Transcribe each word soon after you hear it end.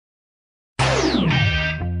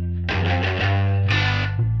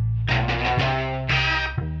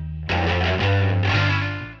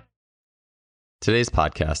Today's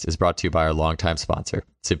podcast is brought to you by our longtime sponsor,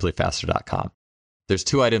 simplyfaster.com. There's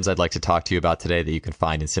two items I'd like to talk to you about today that you can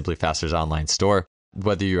find in Simply Faster's online store.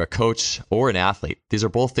 Whether you're a coach or an athlete, these are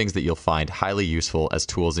both things that you'll find highly useful as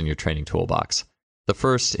tools in your training toolbox. The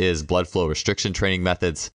first is blood flow restriction training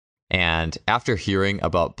methods. And after hearing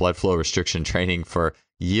about blood flow restriction training for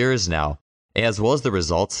years now, as well as the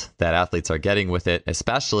results that athletes are getting with it,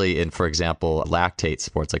 especially in, for example, lactate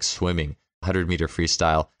sports like swimming, 100-meter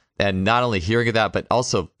freestyle, and not only hearing of that, but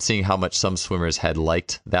also seeing how much some swimmers had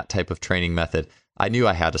liked that type of training method, I knew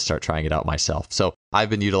I had to start trying it out myself. So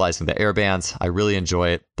I've been utilizing the air bands. I really enjoy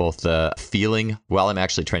it, both the feeling while I'm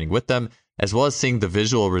actually training with them, as well as seeing the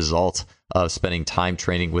visual result of spending time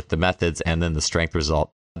training with the methods and then the strength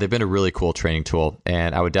result. They've been a really cool training tool,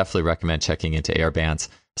 and I would definitely recommend checking into air bands.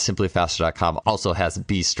 Simplyfaster.com also has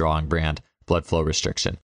Be Strong brand blood flow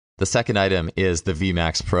restriction. The second item is the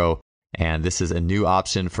VMAX Pro, and this is a new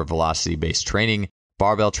option for velocity-based training.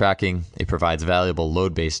 Barbell tracking, it provides valuable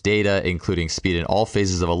load-based data, including speed in all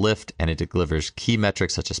phases of a lift, and it delivers key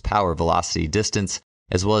metrics such as power, velocity, distance,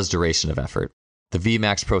 as well as duration of effort. The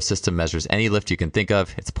VMAX Pro system measures any lift you can think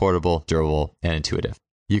of. It's portable, durable, and intuitive.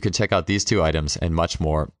 You can check out these two items and much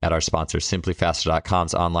more at our sponsor,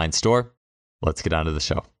 simplyfaster.com's online store. Let's get on to the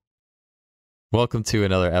show. Welcome to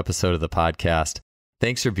another episode of the podcast.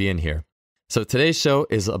 Thanks for being here. So today's show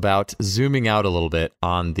is about zooming out a little bit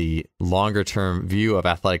on the longer term view of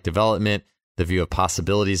athletic development, the view of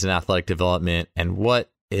possibilities in athletic development, and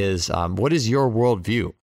what is your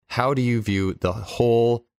worldview? How do you view the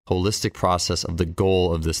whole holistic process of the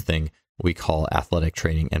goal of this thing we call athletic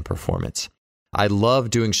training and performance? I love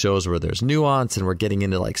doing shows where there's nuance and we're getting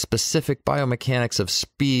into like specific biomechanics of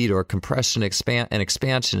speed or compression,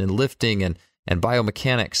 expansion and lifting and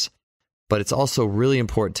biomechanics. But it's also really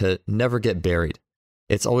important to never get buried.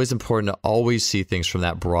 It's always important to always see things from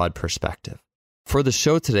that broad perspective. For the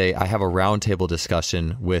show today, I have a roundtable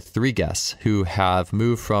discussion with three guests who have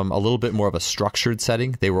moved from a little bit more of a structured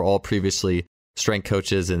setting. They were all previously strength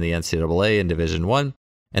coaches in the NCAA and Division I,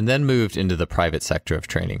 and then moved into the private sector of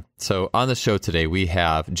training. So on the show today, we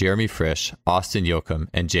have Jeremy Frisch, Austin Jochum,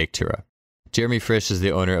 and Jake Tuura. Jeremy Frisch is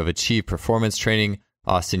the owner of Achieve Performance Training.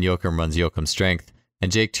 Austin Jochum runs Jochum Strength.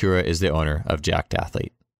 And Jake Tuura is the owner of Jacked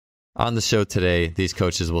Athlete. On the show today, these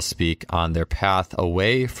coaches will speak on their path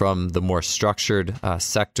away from the more structured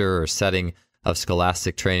sector or setting of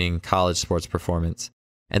scholastic training, college sports performance,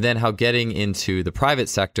 and then how getting into the private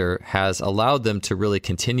sector has allowed them to really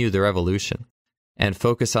continue their evolution and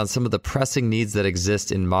focus on some of the pressing needs that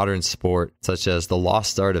exist in modern sport, such as the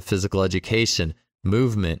lost art of physical education,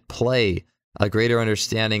 movement, play, a greater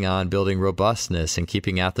understanding on building robustness and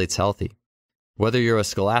keeping athletes healthy. Whether you're a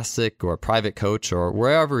scholastic or a private coach or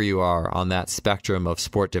wherever you are on that spectrum of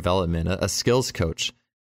sport development, a skills coach,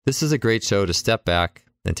 this is a great show to step back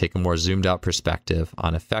and take a more zoomed out perspective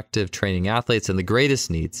on effective training athletes and the greatest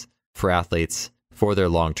needs for athletes for their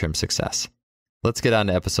long-term success. Let's get on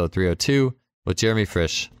to episode 302 with Jeremy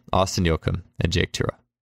Frisch, Austin Jochum, and Jake Tuura.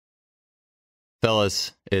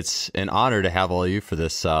 Fellas, it's an honor to have all of you for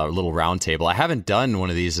this little roundtable. I haven't done one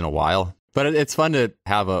of these in a while, but it's fun to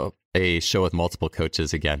have a show with multiple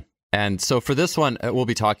coaches again. And so for this one, we'll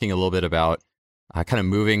be talking a little bit about kind of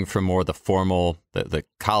moving from more the formal, the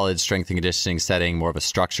college strength and conditioning setting, more of a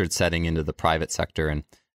structured setting into the private sector. And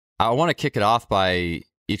I want to kick it off by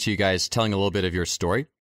each of you guys telling a little bit of your story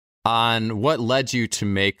on what led you to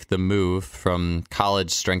make the move from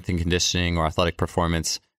college strength and conditioning or athletic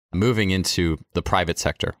performance, moving into the private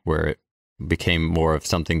sector where it became more of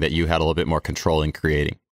something that you had a little bit more control in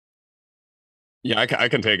creating. Yeah, I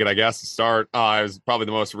can take it, I guess, to start. I was probably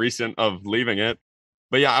the most recent of leaving it.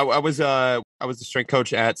 But yeah, I was the strength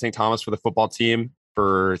coach at St. Thomas for the football team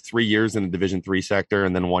for 3 years in the Division III sector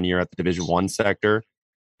and then 1 year at the Division I sector.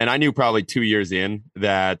 And I knew probably 2 years in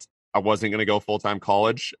that I wasn't going to go full-time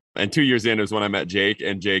college. And 2 years in is when I met Jake,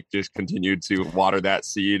 and Jake just continued to water that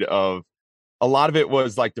seed of a lot of it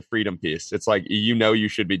was like the freedom piece. It's like, you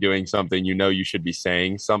should be doing something, you should be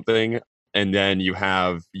saying something. And then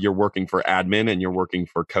you're working for admin and you're working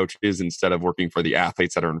for coaches instead of working for the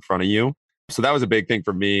athletes that are in front of you. So that was a big thing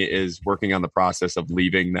for me, is working on the process of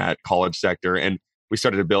leaving that college sector. And we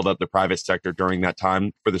started to build up the private sector during that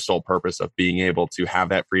time for the sole purpose of being able to have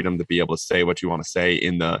that freedom to be able to say what you want to say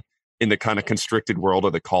in the kind of constricted world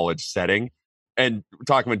of the college setting. And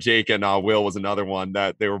talking with Jake and Will was another one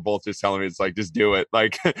that they were both just telling me, it's like, just do it.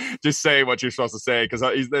 Like, just say what you're supposed to say. Because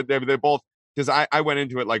they both, because I went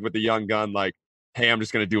into it like with the young gun, like, hey, I'm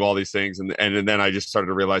just going to do all these things. And then I just started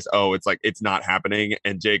to realize, oh, it's like, it's not happening.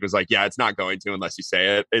 And Jake was like, yeah, it's not going to unless you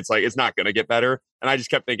say it. It's like, it's not going to get better. And I just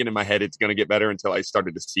kept thinking in my head, it's going to get better until I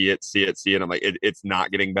started to see it. I'm like, it's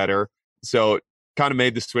not getting better. So kind of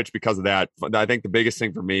made the switch because of that. I think the biggest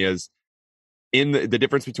thing for me is in the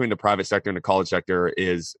difference between the private sector and the college sector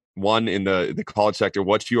is one, in the college sector,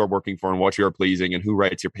 what you are working for and what you are pleasing and who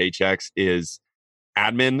writes your paychecks is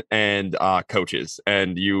admin and coaches.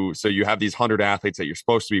 And you have these 100 athletes that you're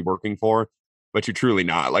supposed to be working for, but you're truly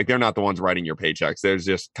not. Like, they're not the ones writing your paychecks. There's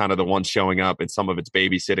just kind of the ones showing up, and some of it's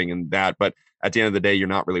babysitting and that. But at the end of the day, you're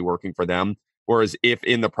not really working for them. Whereas if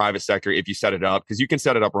in the private sector, if you set it up, because you can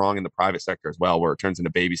set it up wrong in the private sector as well, where it turns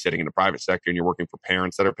into babysitting in the private sector and you're working for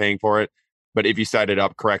parents that are paying for it. But if you set it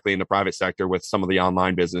up correctly in the private sector with some of the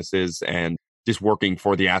online businesses and just working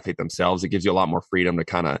for the athlete themselves, it gives you a lot more freedom to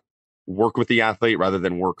kind of work with the athlete rather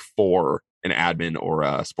than work for an admin or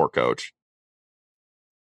a sport coach.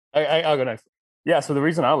 I'll go next. Yeah. So the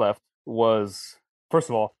reason I left was, first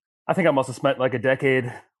of all, I think I must have spent like a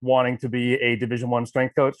decade wanting to be a Division I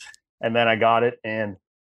strength coach. And then I got it and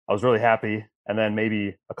I was really happy. And then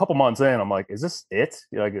maybe a couple months in, I'm like, is this it?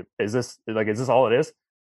 Like, is this all it is?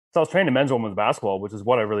 So I was training men's and women's basketball, which is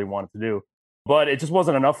what I really wanted to do. But it just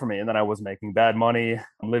wasn't enough for me. And then I was making bad money.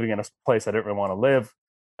 I'm living in a place I didn't really want to live.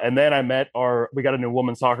 And then we got a new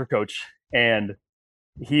women's soccer coach. And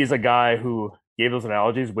he's a guy who gave those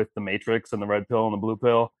analogies with the Matrix and the red pill and the blue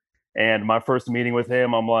pill. And my first meeting with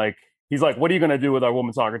him, he's like, what are you going to do with our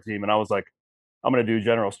women's soccer team? And I was like, I'm going to do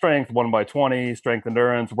general strength, 1x20, strength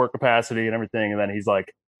endurance, work capacity and everything. And then he's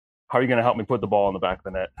like, how are you going to help me put the ball in the back of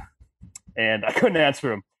the net? And I couldn't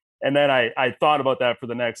answer him. And then I thought about that for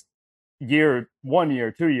the next year, 1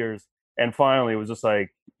 year, 2 years. And finally, it was just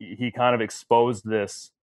like, he kind of exposed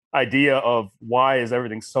this idea of why is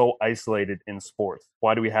everything so isolated in sports?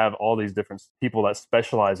 Why do we have all these different people that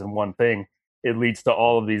specialize in one thing? It leads to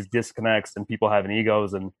all of these disconnects and people having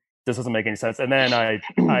egos, and this doesn't make any sense. And then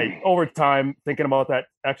I over time thinking about that,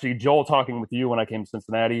 actually Joel talking with you when I came to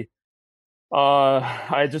Cincinnati,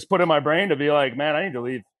 I just put in my brain to be like, man, I need to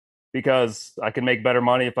leave because I can make better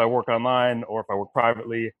money if I work online or if I work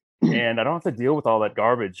privately, and I don't have to deal with all that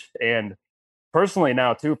garbage. And personally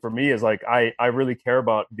now too, for me, is like, I really care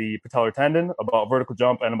about the patellar tendon, about vertical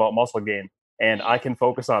jump, and about muscle gain. And I can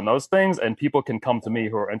focus on those things and people can come to me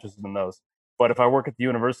who are interested in those. But if I work at the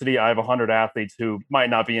university, I have 100 athletes who might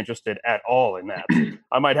not be interested at all in that.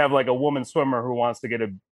 I might have like a woman swimmer who wants to get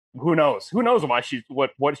who knows why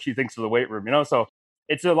what she thinks of the weight room, So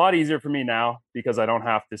it's a lot easier for me now because I don't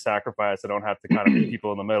have to sacrifice. I don't have to kind of meet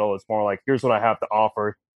people in the middle. It's more like, here's what I have to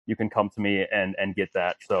offer. You can come to me and get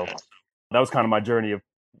that. So that was kind of my journey of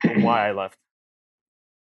why I left.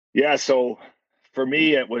 Yeah. So for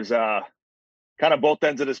me, it was kind of both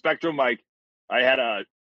ends of the spectrum. Like,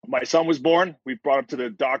 my son was born. We brought him to the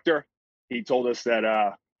doctor. He told us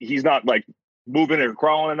that he's not like moving or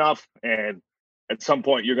crawling enough. And at some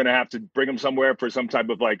point you're going to have to bring him somewhere for some type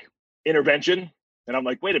of like intervention. And I'm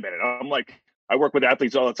like, wait a minute. I'm like, I work with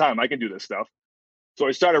athletes all the time. I can do this stuff. So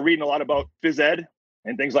I started reading a lot about phys ed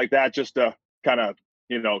and things like that, just to kind of,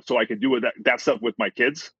 so I could do that stuff with my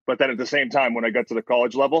kids. But then at the same time, when I got to the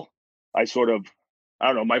college level, I sort of, I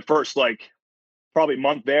don't know, my first like probably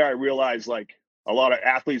month there, I realized like a lot of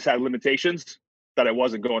athletes had limitations that I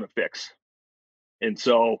wasn't going to fix. And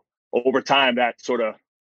so over time, that sort of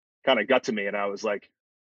kind of got to me. And I was like,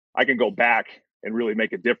 I can go back and really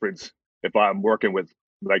make a difference if I'm working with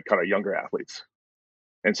like kind of younger athletes.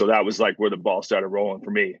 And so that was like where the ball started rolling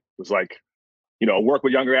for me. It was like, work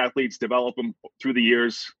with younger athletes, develop them through the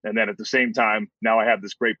years. And then at the same time, now I have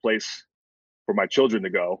this great place for my children to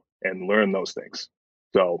go and learn those things.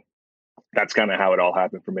 So that's kind of how it all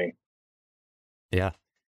happened for me. Yeah.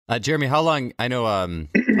 Jeremy, how long, I know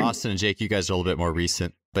Austin and Jake, you guys are a little bit more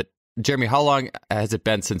recent, but Jeremy, how long has it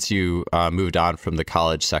been since you moved on from the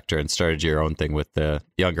college sector and started your own thing with the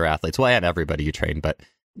younger athletes? Well, and everybody you train, but.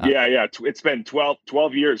 Yeah. It's been 12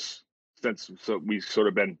 years since we've sort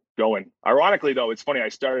of been going. Ironically, though, it's funny.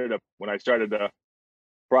 When I started the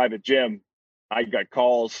private gym, I got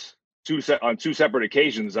calls on two separate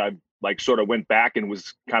occasions. I like sort of went back and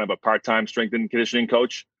was kind of a part-time strength and conditioning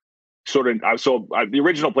coach. The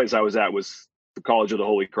original place I was at was the College of the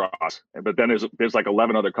Holy Cross, but then there's like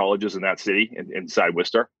 11 other colleges in that city inside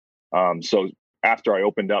Worcester. So after I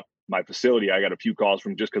opened up my facility, I got a few calls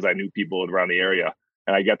from just because I knew people around the area,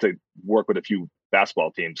 and I got to work with a few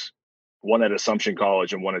basketball teams, one at Assumption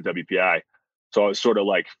College and one at WPI. So I was sort of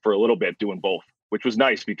like for a little bit doing both, which was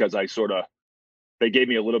nice because they gave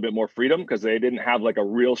me a little bit more freedom because they didn't have like a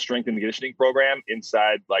real strength and conditioning program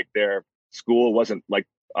inside like their school. It wasn't like,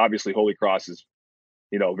 obviously Holy Cross is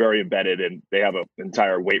very embedded, and they have an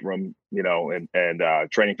entire weight room, and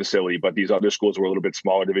training facility. But these other schools were a little bit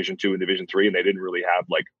smaller, Division II and Division III, and they didn't really have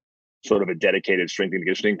like sort of a dedicated strength and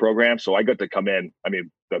conditioning program. So I got to come in. I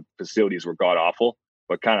mean, the facilities were god awful,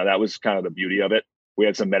 but that was kind of the beauty of it. We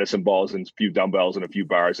had some medicine balls and a few dumbbells and a few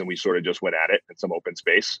bars, and we sort of just went at it in some open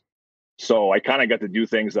space. So I kind of got to do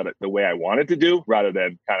things the way I wanted to do, rather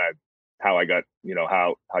than kind of how I got,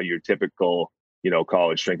 how your typical,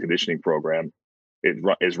 college strength conditioning program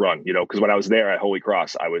is run, because when I was there at Holy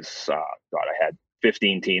Cross, I was, I had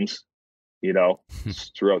 15 teams,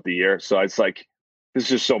 throughout the year. So it's like, there's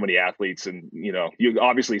just so many athletes, and, you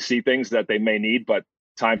obviously see things that they may need, but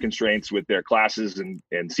time constraints with their classes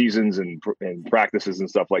and seasons and practices and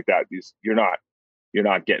stuff like that, you're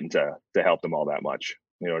not getting to help them all that much.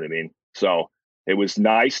 You know what I mean? So it was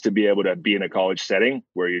nice to be able to be in a college setting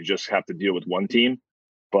where you just have to deal with one team,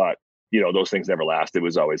 but those things never last. It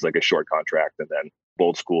was always like a short contract, and then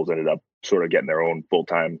both schools ended up sort of getting their own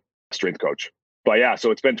full-time strength coach. But yeah,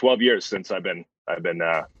 so it's been 12 years since I've been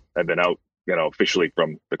out, officially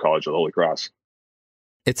from the College of the Holy Cross.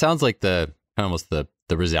 It sounds like almost the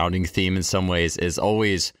resounding theme in some ways is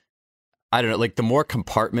always, I don't know, like the more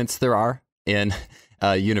compartments there are in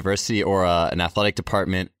a university or an athletic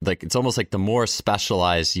department, like it's almost like the more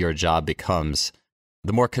specialized your job becomes,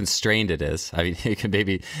 the more constrained it is. I mean, you can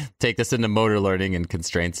maybe take this into motor learning and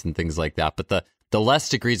constraints and things like that, but the less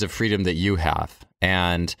degrees of freedom that you have.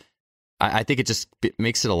 And I think it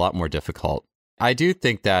makes it a lot more difficult. I do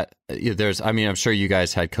think that I'm sure you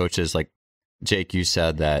guys had coaches like Jake, you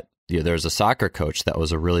said that there's a soccer coach that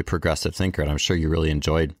was a really progressive thinker, and I'm sure you really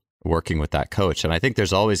enjoyed working with that coach. And I think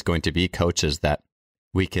there's always going to be coaches that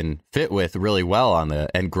we can fit with really well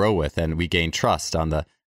and grow with, and we gain trust on the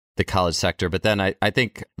college sector. But then I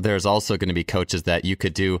think there's also going to be coaches that you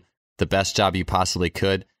could do the best job you possibly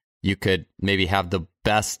could. You could maybe have the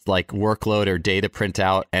best like workload or data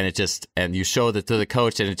printout, and you show that to the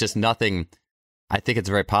coach, and it's just nothing. I think it's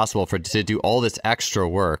very possible to do all this extra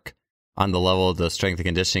work on the level of the strength and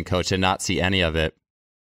conditioning coach and not see any of it,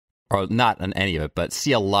 or not on any of it, but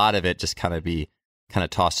see a lot of it just kind of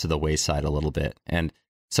tossed to the wayside a little bit. And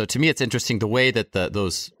so to me, it's interesting the way that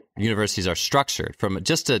those universities are structured, from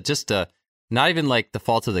just a not even like the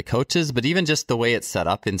fault of the coaches, but even just the way it's set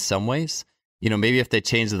up in some ways. Maybe if they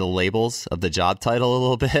change the labels of the job title a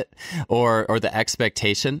little bit, or the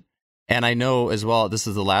expectation. And I know as well, this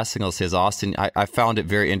is the last thing I'll say is, Austin, I found it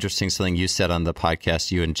very interesting, something you said on the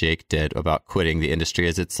podcast you and Jake did about quitting the industry,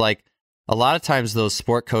 is it's like a lot of times those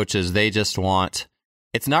sport coaches, they just want,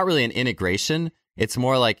 it's not really an integration. It's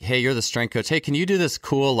more like, hey, you're the strength coach. Hey, can you do this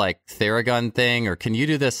cool like Theragun thing? Or can you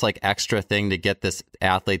do this like extra thing to get this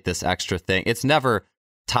athlete this extra thing? It's never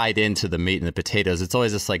tied into the meat and the potatoes. It's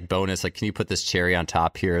always this like bonus, like, can you put this cherry on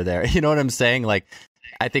top here or there? You know what I'm saying? Like,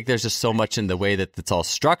 I think there's just so much in the way that it's all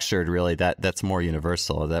structured, really, that's more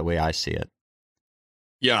universal, that way I see it.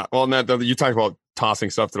 Yeah. Well, and that you talked about tossing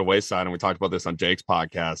stuff to the wayside, and we talked about this on Jake's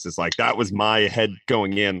podcast. It's like, that was my head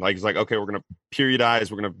going in. Like, it's like, okay, we're going to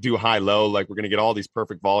periodize, we're going to do high-low, like we're going to get all these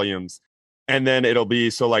perfect volumes. And then it'll be,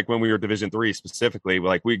 so like when we were Division III specifically,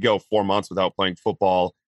 like we'd go 4 months without playing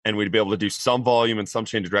football, and we'd be able to do some volume and some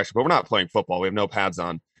change of direction, but we're not playing football. We have no pads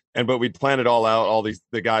on. But we'd plan it all out.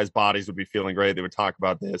 The guys' bodies would be feeling great. They would talk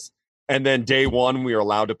about this. And then day one, we were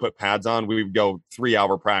allowed to put pads on. We would go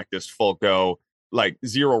 3-hour practice, full go, like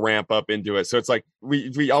zero ramp up into it. So it's like,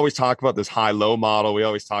 we always talk about this high-low model. We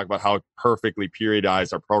always talk about how perfectly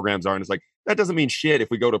periodized our programs are. And it's like, that doesn't mean shit if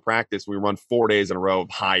we go to practice, we run 4 days in a row of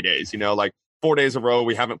high days, like 4 days in a row.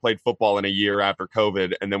 We haven't played football in a year after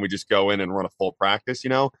COVID. And then we just go in and run a full practice,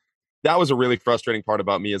 That was a really frustrating part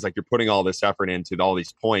about me, is like, you're putting all this effort into all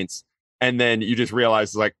these points, and then you just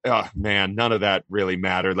realize, like, oh man, none of that really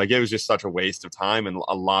mattered. Like, it was just such a waste of time in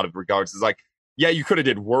a lot of regards. It's like, yeah, you could have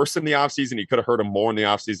did worse in the offseason. You could have hurt them more in the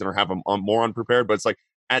offseason or have them more unprepared. But it's like,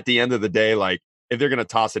 at the end of the day, like, if they're going to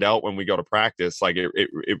toss it out when we go to practice, like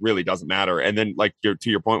it really doesn't matter. And then like to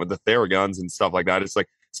your point with the Theraguns and stuff like that, it's like,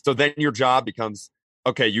 so then your job becomes,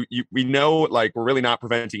 okay, we know, like, we're really not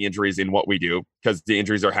preventing injuries in what we do, because the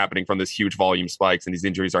injuries are happening from this huge volume spikes, and these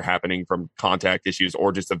injuries are happening from contact issues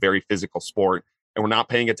or just a very physical sport, and we're not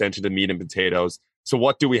paying attention to meat and potatoes. So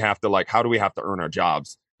what do we have to, like, how do we have to earn our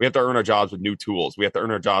jobs? We have to earn our jobs with new tools. We have to earn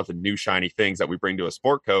our jobs with new shiny things that we bring to a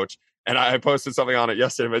sport coach. And I posted something on it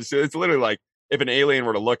yesterday, but it's literally like, if an alien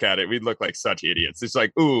were to look at it, we'd look like such idiots. It's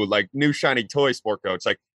like, ooh, like new shiny toy sport coach.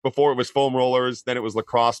 Like, before it was foam rollers, then it was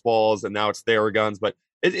lacrosse balls, and now it's Theraguns. But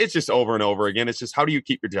it's just over and over again. It's just, how do you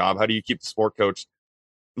keep your job? How do you keep the sport coach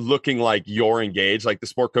looking like you're engaged? Like, the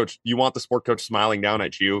sport coach, you want the sport coach smiling down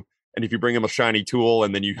at you. And if you bring him a shiny tool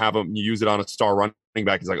and then you use it on a star running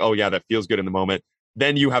back, he's like, oh yeah, that feels good in the moment.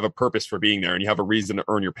 Then you have a purpose for being there and you have a reason to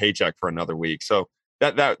earn your paycheck for another week. So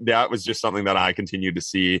that was just something that I continued to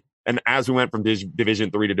see. And as we went from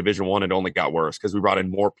Division 3 to Division 1, it only got worse because we brought in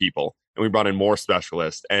more people and we brought in more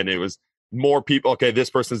specialists, and it was more people. Okay, this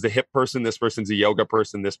person's the hip person, this person's the yoga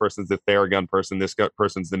person, this person's the Theragun person, this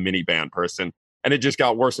person's the miniband person. And it just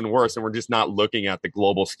got worse and worse. And we're just not looking at the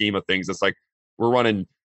global scheme of things. It's like we're running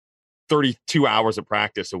 32 hours of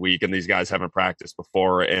practice a week, and these guys haven't practiced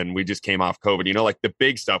before. And we just came off COVID. You know, like the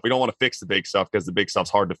big stuff. We don't want to fix the big stuff because the big stuff's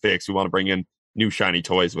hard to fix. We want to bring in new shiny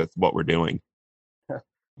toys with what we're doing.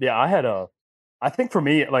 Yeah, I think for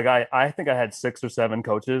me, like I think I had 6 or 7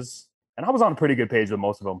 coaches, and I was on a pretty good page with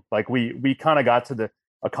most of them. Like we kind of got to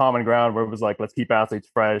a common ground where it was like, let's keep athletes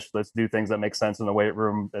fresh. Let's do things that make sense in the weight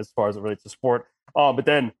room as far as it relates to sport. But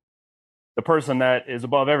then the person that is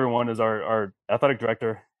above everyone is our athletic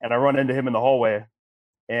director. And I run into him in the hallway,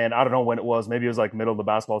 and I don't know when it was, maybe it was like middle of the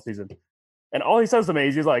basketball season. And all he says to me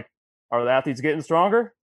is, he's like, are the athletes getting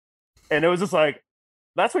stronger? And it was just like,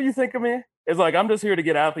 that's what you think of me? It's like, I'm just here to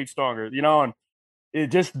get athletes stronger, you know? And it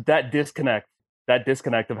just, that disconnect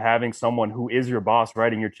of having someone who is your boss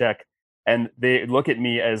writing your check, and they look at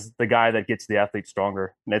me as the guy that gets the athletes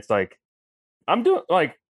stronger. And it's like, I'm doing,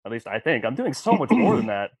 like, at least I think I'm doing so much more than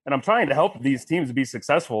that. And I'm trying to help these teams be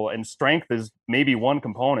successful, and strength is maybe one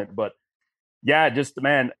component. But yeah, just,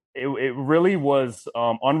 man, it really was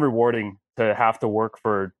unrewarding to have to work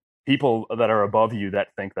for people that are above you that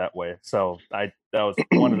think that way. So that was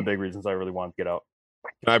one of the big reasons I really wanted to get out.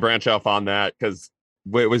 Can I branch off on that? Because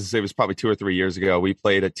it was probably 2 or 3 years ago. We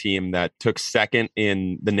played a team that took second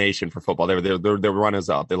in the nation for football. They were runners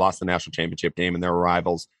up. They lost the national championship game, and they were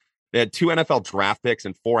rivals. They had 2 NFL draft picks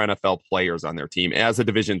and 4 NFL players on their team as a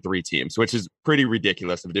Division 3 team, which is pretty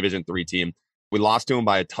ridiculous of a Division 3 team. We lost to them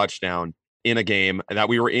by a touchdown in a game that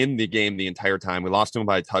we were in the game the entire time. We lost to them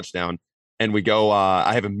by a touchdown, and we go.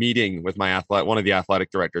 I have a meeting with one of the athletic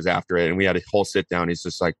directors after it, and we had a whole sit down. He's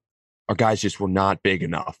just like, our guys just were not big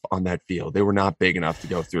enough on that field. They were not big enough to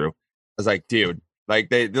go through. I was like, dude. Like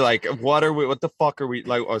they're like, what the fuck are we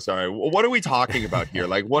like? Oh, sorry. What are we talking about here?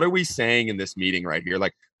 Like, what are we saying in this meeting right here?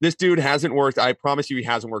 Like, this dude hasn't worked. I promise you, he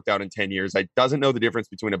hasn't worked out in 10 years. I doesn't know the difference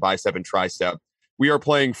between a bicep and tricep. We are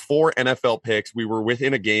playing 4 NFL picks. We were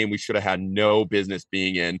within a game we should have had no business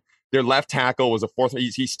being in. Their left tackle was a 4th.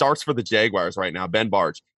 He starts for the Jaguars right now, Ben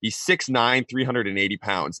Barch. He's 6'9", 380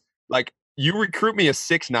 pounds. Like, you recruit me a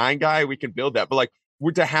 6'9" guy, we can build that. But like,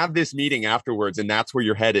 we're to have this meeting afterwards, and that's where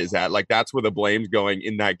your head is at. Like, that's where the blame's going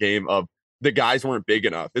in that game of the guys weren't big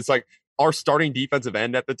enough. It's like our starting defensive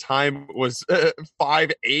end at the time was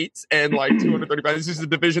 5'8" and like 235. This is a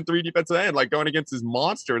Division 3 defensive end, like going against this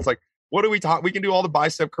monster. It's like, what do we talk? We can do all the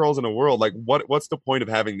bicep curls in the world. Like, what's the point of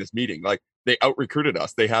having this meeting? Like, they out recruited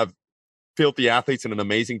us. They have filthy athletes and an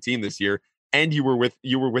amazing team this year. And you were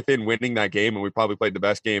within winning that game, and we probably played the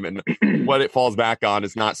best game. And what it falls back on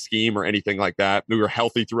is not scheme or anything like that. We were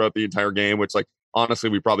healthy throughout the entire game, which, like, honestly,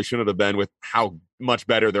 we probably shouldn't have been with how much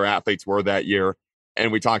better their athletes were that year.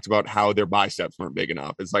 And we talked about how their biceps weren't big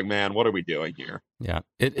enough. It's like, man, what are we doing here? Yeah,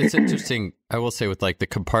 it's interesting. I will say, with like the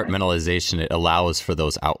compartmentalization, it allows for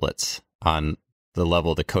those outlets on the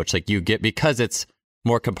level of the coach. Like, you get, because it's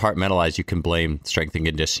more compartmentalized, you can blame strength and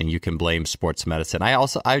conditioning, you can blame sports medicine.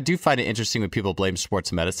 I do find it interesting when people blame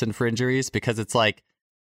sports medicine for injuries, because it's like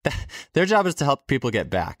their job is to help people get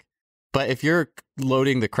back. But if you're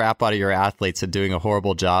loading the crap out of your athletes and doing a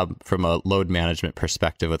horrible job from a load management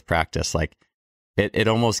perspective with practice, like it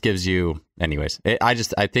almost gives you, anyways. I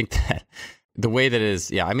think that the way that it is,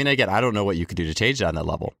 yeah. I mean, again, I don't know what you could do to change it on that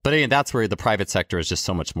level, but again, that's where the private sector is just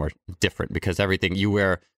so much more different, because everything, you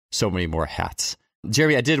wear so many more hats.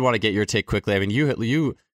 Jeremy, I did want to get your take quickly. I mean,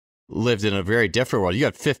 you lived in a very different world. You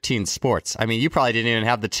had 15 sports. I mean, you probably didn't even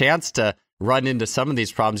have the chance to run into some of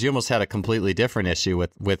these problems. You almost had a completely different issue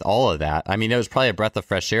with all of that. I mean, it was probably a breath of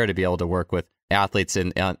fresh air to be able to work with athletes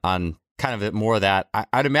on kind of more of that.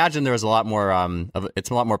 I'd imagine there was a lot more,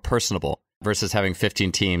 it's a lot more personable versus having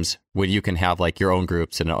 15 teams when you can have like your own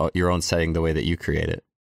groups and your own setting the way that you create it.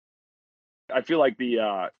 I feel like being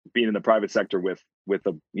in the private sector with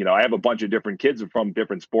I have a bunch of different kids from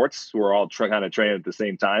different sports who are all kind of training at the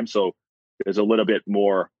same time. So there's a little bit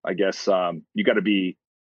more, I guess, you got to be,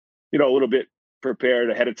 a little bit prepared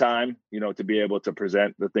ahead of time, to be able to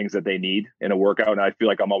present the things that they need in a workout. And I feel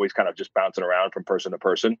like I'm always kind of just bouncing around from person to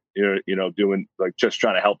person, doing like just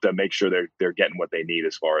trying to help them make sure they're getting what they need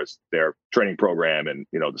as far as their training program and,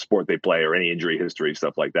 the sport they play or any injury history,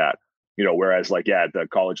 stuff like that. Whereas like, at the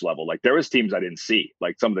college level, like there was teams I didn't see,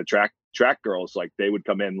 like some of the track girls, like they would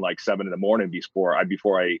come in like 7 a.m. before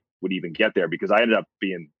I would even get there, because I ended up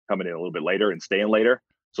coming in a little bit later and staying later.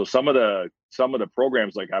 So some of the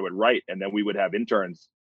programs, like I would write, and then we would have interns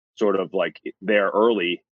sort of like there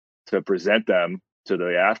early to present them to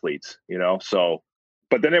the athletes, so.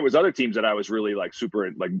 But then there was other teams that I was really like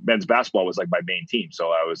super, like men's basketball was like my main team. So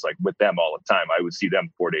I was like with them all the time. I would see them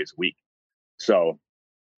 4 days a week. So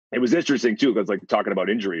it was interesting too, because like talking about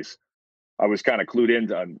injuries, I was kind of clued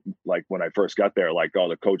in on like when I first got there, like, oh,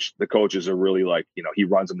 the coaches are really like, he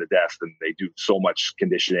runs them to death, and they do so much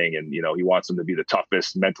conditioning, and, he wants them to be the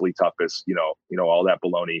toughest, mentally toughest, all that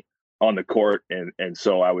baloney on the court. And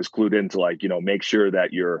so I was clued in to like, make sure that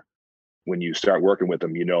when you start working with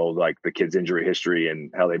them, like the kid's injury history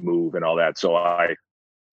and how they move and all that. So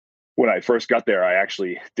when I first got there, I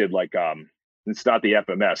actually did like, it's not the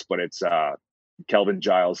FMS, but it's Kelvin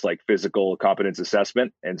Giles, like physical competence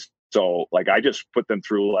assessment. And so like, I just put them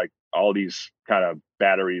through like all these kind of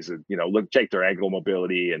batteries and, check their ankle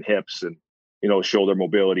mobility and hips and, shoulder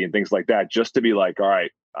mobility and things like that, just to be like, all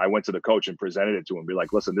right, I went to the coach and presented it to him, be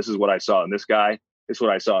like, listen, this is what I saw in this guy. This is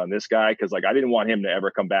what I saw in this guy. Cause like, I didn't want him to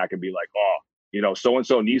ever come back and be like, oh,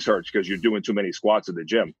 so-and-so knees hurts because you're doing too many squats at the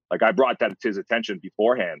gym. Like I brought that to his attention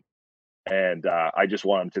beforehand. And I just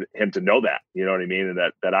want him to know that, you know what I mean? And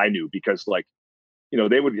that I knew, because like,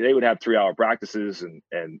 they would have 3-hour practices,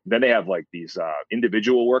 and then they have like these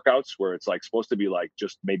individual workouts where it's like supposed to be like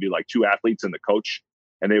just maybe like 2 athletes and the coach,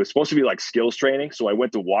 and they were supposed to be like skills training. So I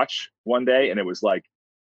went to watch one day, and it was like,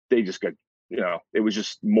 they just got, it was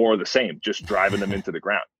just more of the same, just driving them into the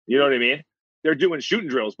ground. You know what I mean? They're doing shooting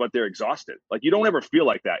drills, but they're exhausted. Like you don't ever feel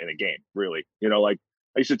like that in a game, really. Like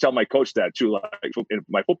I used to tell my coach that too, like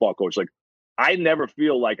my football coach, like I never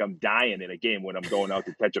feel like I'm dying in a game when I'm going out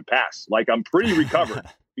to catch a pass. Like I'm pretty recovered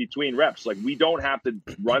between reps. Like we don't have to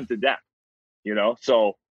run to death,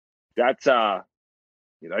 So that's, I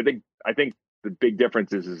think the big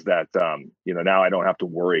difference is that, now I don't have to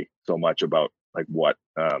worry so much about like what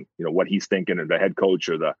he's thinking, or the head coach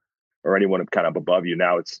or anyone kind of above you.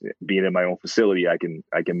 Now it's being in my own facility. I can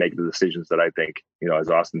make the decisions that I think, as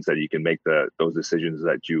Austin said, you can make those decisions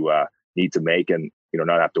that you need to make, and,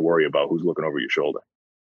 not have to worry about who's looking over your shoulder.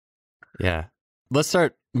 Yeah. Let's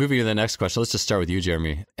start moving to the next question. Let's just start with you,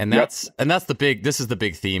 Jeremy. And this is the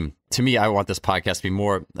big theme. To me, I want this podcast to be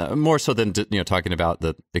more so than, talking about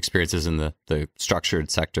the experiences in the structured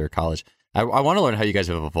sector college. I want to learn how you guys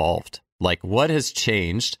have evolved. Like what has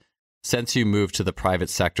changed since you moved to the private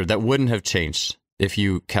sector that wouldn't have changed if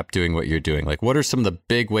you kept doing what you're doing? Like what are some of the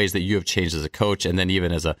big ways that you have changed as a coach, and then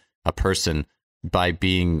even as a person, by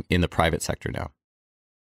being in the private sector now?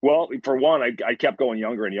 Well, for one, I kept going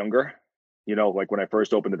younger and younger. Like when I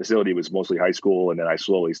first opened the facility, it was mostly high school, and then I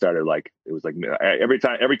slowly started it was like every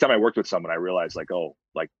time I worked with someone, I realized like, oh,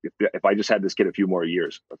 like if I just had this kid a few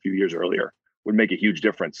years earlier, would make a huge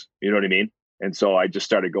difference. You know what I mean? And so I just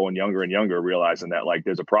started going younger and younger, realizing that like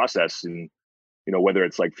there's a process, and whether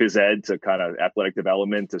it's like phys ed to kind of athletic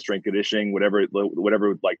development to strength conditioning, whatever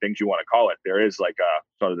like things you want to call it, there is like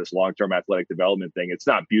a sort of this long-term athletic development thing. It's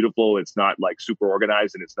not beautiful. It's not like super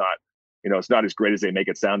organized, and it's not, it's not as great as they make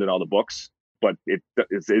it sound in all the books, but it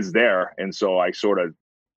is there. And so I sort of,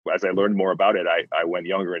 as I learned more about it, I went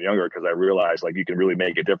younger and younger, because I realized like you can really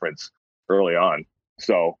make a difference early on.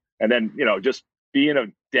 So, and then, just being a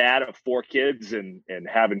dad of 4 kids and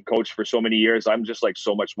having coached for so many years, I'm just like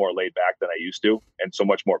so much more laid back than I used to, and so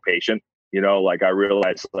much more patient. Like I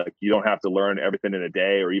realized like you don't have to learn everything in a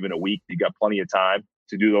day or even a week. You got plenty of time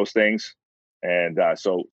to do those things. And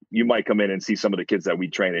so you might come in and see some of the kids that we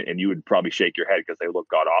train, and you would probably shake your head because they look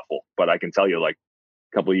god awful. But I can tell you, like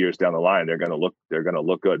a couple of years down the line, they're going to look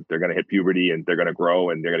good. They're going to hit puberty, and they're going to grow,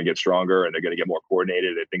 and they're going to get stronger, and they're going to get more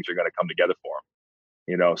coordinated, and things are going to come together for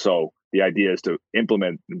them. So the idea is to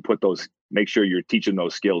implement and make sure you're teaching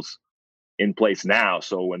those skills in place now.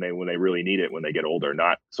 So when they really need it, when they get older,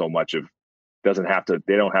 not so much of they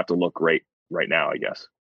don't have to look great right now, I guess,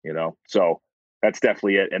 so that's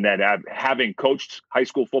definitely it. And then having coached high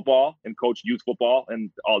school football and coached youth football and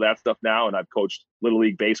all that stuff now, and I've coached Little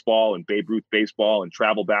League baseball and Babe Ruth baseball and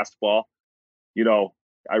travel basketball,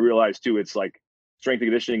 I realized too, it's like strength and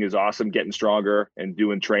conditioning is awesome. Getting stronger and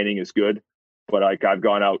doing training is good. But like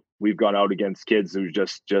we've gone out against kids who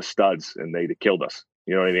just studs, and they killed us.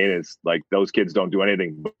 You know what I mean? It's like those kids don't do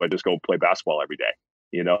anything but just go play basketball every day,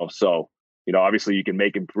 So, obviously you can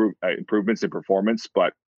make improvements in performance,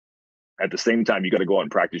 but at the same time, you got to go out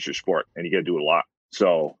and practice your sport, and you got to do it a lot.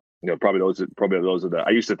 So, probably those are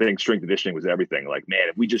I used to think strength conditioning was everything. Like, man,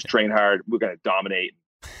 if we just train hard, we're going to dominate.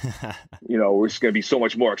 We're just going to be so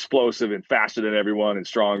much more explosive and faster than everyone and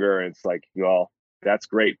stronger. And it's like, well, that's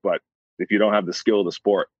great, but if you don't have the skill of the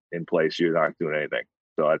sport in place, you're not doing anything.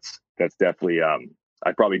 So that's definitely,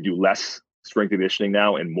 I probably do less strength conditioning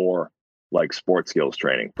now and more like sports skills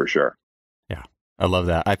training for sure. Yeah, I love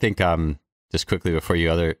that. I think just quickly before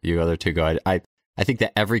you other two go, I think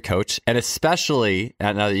that every coach, and especially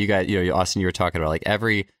now that you guys, Austin, you were talking about like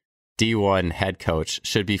every D1 head coach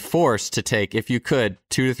should be forced to take, if you could,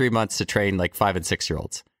 2 to 3 months to train like 5 and 6 year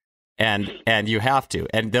olds, and you have to,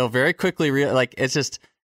 and they'll very quickly it's just.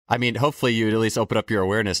 I mean, hopefully you at least open up your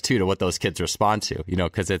awareness too to what those kids respond to,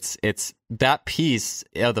 because it's that piece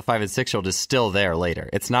of the 5 and 6 year old is still there later.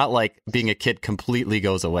 It's not like being a kid completely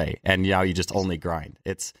goes away and now you just only grind.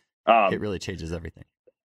 It really changes everything.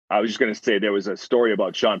 I was just going to say there was a story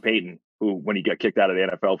about Sean Payton, who, when he got kicked out of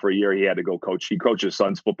the NFL for a year, he had to go coach. He coached his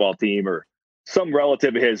son's football team, or some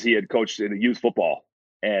relative of his he had coached in youth football.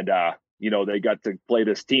 And, they got to play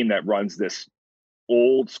this team that runs this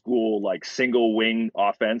old school, like single wing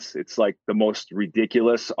offense. It's like the most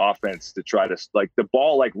ridiculous offense to try to, like, the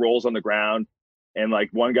ball like rolls on the ground and like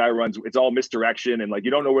one guy runs, it's all misdirection. And like,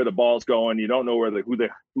 you don't know where the ball's going. You don't know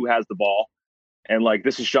who has the ball. And like,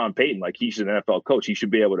 this is Sean Payton. Like, he's an NFL coach. He should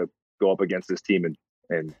be able to go up against this team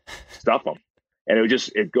and stuff them. And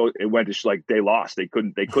it went to like, they lost. They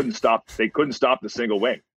couldn't stop the single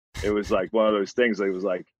wing. It was like one of those things. It was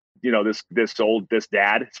like, this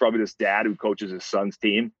dad, it's probably this dad who coaches his son's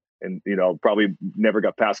team and, probably never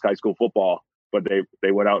got past high school football, but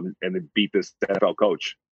they went out and they beat this NFL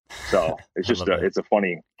coach. So it's just it's a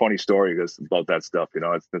funny story because about that stuff,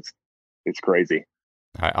 it's crazy.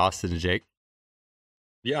 All right, Austin and Jake.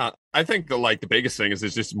 Yeah, I think the biggest thing is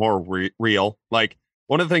it's just more real. Like,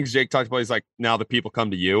 one of the things Jake talked about is like, now the people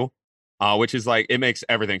come to you, which is like, it makes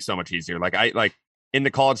everything so much easier. Like in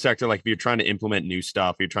the college sector, like if you're trying to implement new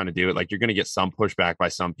stuff, you're trying to do it, like you're going to get some pushback by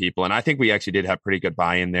some people. And I think we actually did have pretty good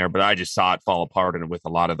buy-in there, but I just saw it fall apart and with a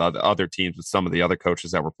lot of the other teams, with some of the other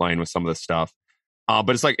coaches that were playing with some of this stuff.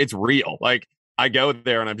 But it's like, it's real. Like, I go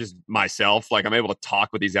there and I'm just myself. Like, I'm able to talk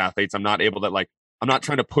with these athletes. I'm not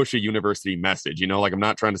trying to push a university message, like I'm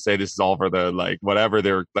not trying to say this is all for the, like, whatever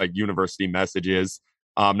their like university message is.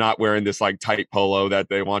 I'm not wearing this like tight polo that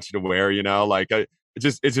they want you to wear, like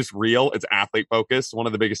it's just real. It's athlete focused. One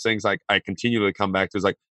of the biggest things like I continually come back to is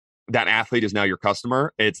like, that athlete is now your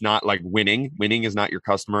customer. It's not like winning is not your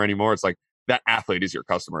customer anymore. It's like, that athlete is your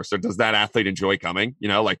customer. So does that athlete enjoy coming?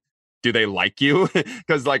 Like, do they like you?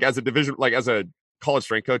 Because like as a college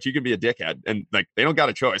strength coach, you can be a dickhead and like they don't got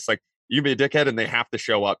a choice. Like, you can be a dickhead and they have to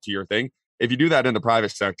show up to your thing. If you do that in the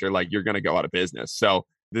private sector, like, you're going to go out of business. So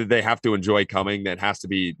they have to enjoy coming. That has to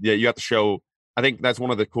be, you have to show. I think that's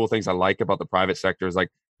one of the cool things I like about the private sector is like,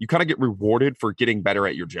 you kind of get rewarded for getting better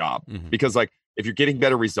at your job. Mm-hmm. Because like, if you're getting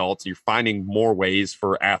better results, you're finding more ways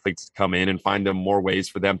for athletes to come in and find them more ways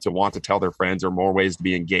for them to want to tell their friends or more ways to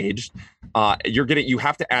be engaged. You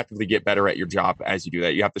have to actively get better at your job as you do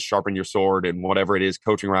that. You have to sharpen your sword and whatever it is,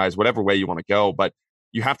 coaching wise, whatever way you want to go. But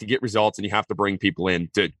you have to get results and you have to bring people in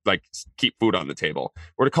to like keep food on the table.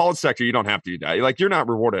 Where the college sector, you don't have to do that. Like, you're not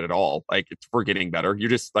rewarded at all. Like, it's for getting better. You're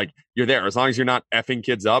just like, you're there as long as you're not effing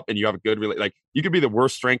kids up and you have a good like, you could be the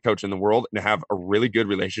worst strength coach in the world and have a really good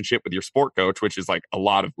relationship with your sport coach, which is like a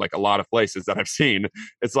lot of places that I've seen.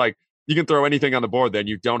 It's like, you can throw anything on the board, then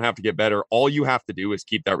you don't have to get better. All you have to do is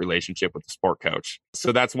keep that relationship with the sport coach.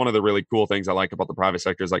 So that's one of the really cool things I like about the private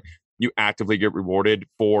sector is like, you actively get rewarded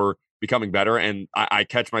for becoming better. And I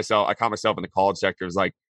caught myself in the college sector is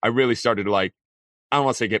like, I really started to like, I don't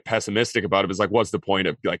want to say get pessimistic about it, but it's like, what's the point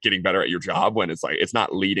of like getting better at your job when it's like, it's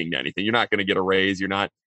not leading to anything. You're not going to get a raise.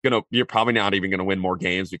 You're probably not even going to win more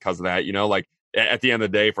games because of that, like at the end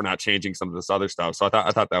of the day, if we're not changing some of this other stuff. So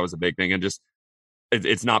I thought that was a big thing. And just,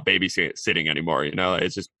 it's not babysitting anymore.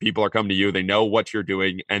 It's just, people are coming to you. They know what you're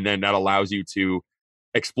doing. And then that allows you to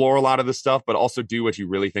explore a lot of this stuff, but also do what you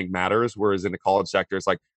really think matters. Whereas in the college sector, it's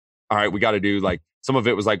like, all right, we got to do like, some of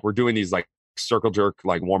it was like, we're doing these like circle jerk,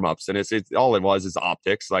 like warm-ups. And it's all it was is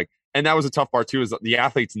optics. Like, and that was a tough part too, is the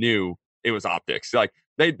athletes knew it was optics. Like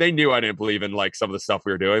they knew I didn't believe in like some of the stuff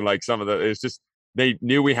we were doing. Like it's just, they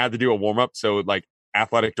knew we had to do a warm-up. So like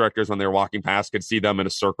athletic directors, when they were walking past, could see them in a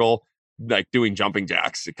circle, like doing jumping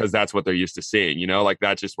jacks, because that's what they're used to seeing, like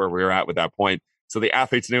that's just where we were at with that point. So the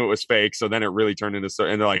athletes knew it was fake. So then it really turned into,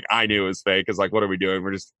 and they're like, I knew it was fake. It's like, what are we doing?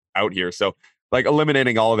 We're just out here. So like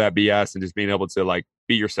eliminating all of that BS and just being able to like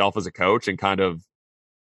be yourself as a coach and kind of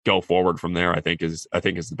go forward from there, I think is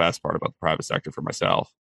the best part about the private sector for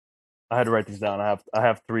myself. I had to write these down. I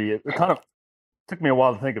have three. It kind of took me a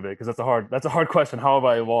while to think of it because that's a hard question. How have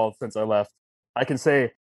I evolved since I left? I can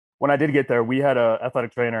say when I did get there, we had a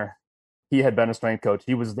athletic trainer. He had been a strength coach.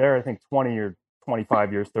 He was there, I think, 20 or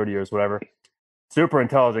 25 years, 30 years, whatever. Super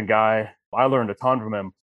intelligent guy. I learned a ton from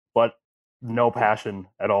him, but no passion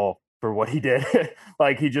at all for what he did.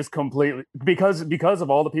 Like he just completely, because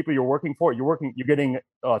of all the people you're working for, you're getting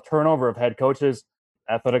a turnover of head coaches,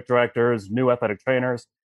 athletic directors, new athletic trainers,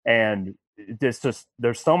 and it's just,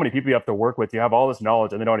 there's so many people you have to work with. You have all this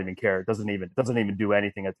knowledge and they don't even care. It doesn't even do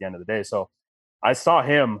anything at the end of the day. So I saw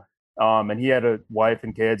him, and he had a wife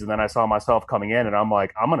and kids, and then I saw myself coming in, and I'm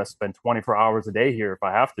like, I'm gonna spend 24 hours a day here if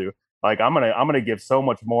I have to. Like I'm gonna give so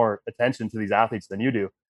much more attention to these athletes than you do.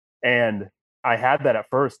 And I had that at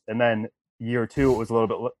first, and then year 2 it was a little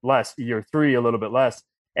bit less, year 3 a little bit less,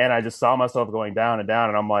 and I just saw myself going down and down,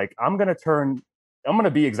 and I'm like, I'm gonna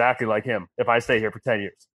be exactly like him if I stay here for 10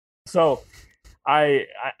 years. So I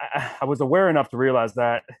was aware enough to realize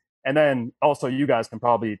that. And then also you guys can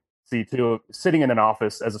probably see too, sitting in an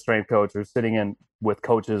office as a strength coach or sitting in with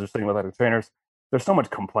coaches or sitting with other trainers, there's so much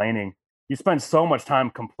complaining. You spend so much time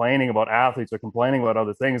complaining about athletes or complaining about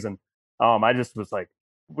other things. And I just was like,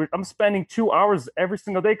 I'm spending 2 hours every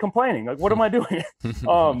single day complaining. Like, what am I doing?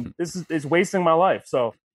 This is wasting my life.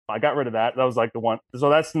 So I got rid of that. That was like the one. So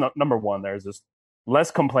that's number one. There's just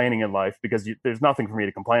less complaining in life, because there's nothing for me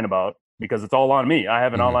to complain about, because it's all on me. I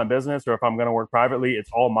have an online business, or if I'm going to work privately,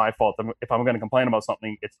 it's all my fault. If I'm going to complain about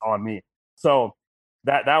something, it's on me. So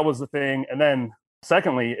that was the thing. And then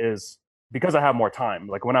secondly is because I have more time.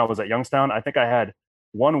 Like when I was at Youngstown, I think I had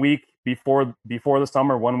 1 week before the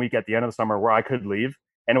summer, 1 week at the end of the summer where I could leave.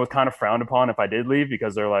 And it was kind of frowned upon if I did leave,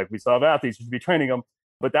 because they're like, we still have athletes, you should be training them.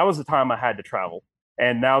 But that was the time I had to travel.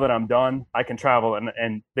 And now that I'm done, I can travel.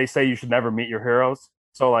 And they say you should never meet your heroes.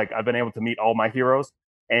 So like I've been able to meet all my heroes,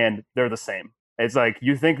 and they're the same. It's like,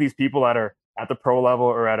 you think these people that are at the pro level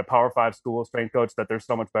or at a Power 5 school strength coach, that they're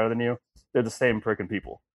so much better than you. They're the same freaking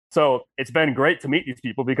people. So it's been great to meet these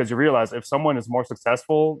people, because you realize if someone is more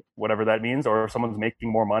successful, whatever that means, or if someone's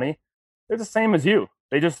making more money, they're the same as you.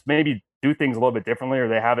 They just maybe do things a little bit differently, or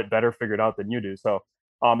they have it better figured out than you do. So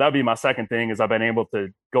that'd be my second thing, is I've been able to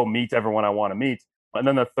go meet everyone I want to meet. And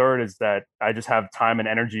then the third is that I just have time and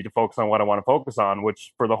energy to focus on what I want to focus on,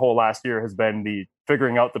 which for the whole last year has been the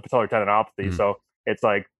figuring out the patellar tendinopathy. So it's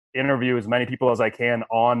like interview as many people as I can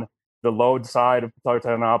on the load side of patellar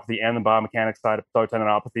tendinopathy and the biomechanics side of patellar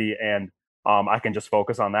tendinopathy. And I can just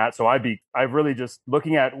focus on that. So I've really just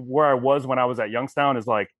looking at where I was when I was at Youngstown is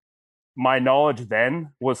like, my knowledge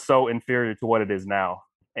then was so inferior to what it is now.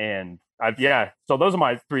 And so those are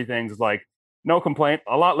my three things, is like no complaint,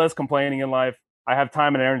 a lot less complaining in life. I have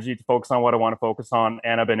time and energy to focus on what I want to focus on.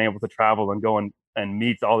 And I've been able to travel and go and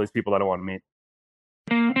meet all these people that I want to meet.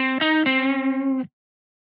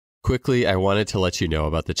 Quickly, I wanted to let you know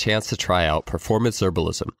about the chance to try out Performance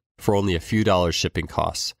Herbalism for only a few dollars shipping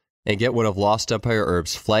costs and get one of Lost Empire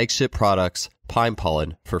Herbs' flagship products, Pine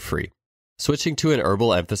Pollen, for free. Switching to an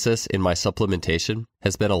herbal emphasis in my supplementation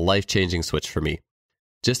has been a life-changing switch for me.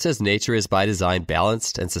 Just as nature is by design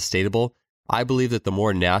balanced and sustainable, I believe that the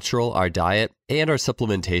more natural our diet and our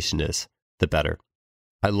supplementation is, the better.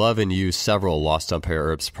 I love and use several Lost Empire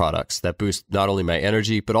Herbs products that boost not only my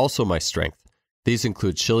energy, but also my strength. These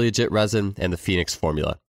include Shilajit resin and the Phoenix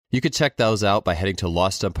formula. You could check those out by heading to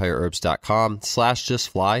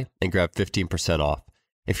lostempireherbs.com/justfly and grab 15% off.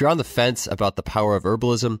 If you're on the fence about the power of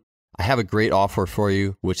herbalism, I have a great offer for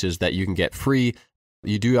you, which is that you can get free.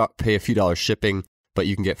 You do pay a few dollars shipping, but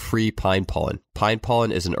you can get free Pine Pollen. Pine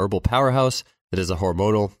Pollen is an herbal powerhouse that is a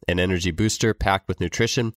hormonal and energy booster packed with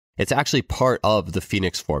nutrition. It's actually part of the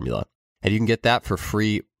Phoenix formula, and you can get that for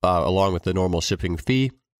free along with the normal shipping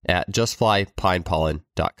fee at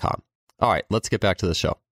justflypinepollen.com. All right, let's get back to the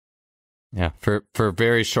show. Yeah, for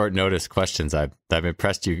very short notice questions, I'm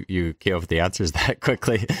impressed you came up with the answers that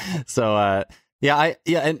quickly. So and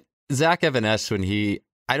Zach Evanesh,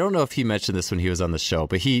 I don't know if he mentioned this when he was on the show,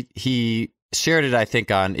 but he shared it, I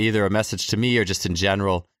think, on either a message to me or just in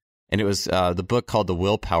general. And it was the book called The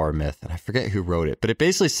Willpower Myth. And I forget who wrote it, but it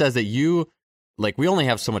basically says that we only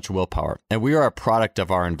have so much willpower, and we are a product of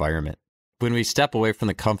our environment. When we step away from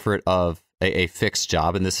the comfort of a fixed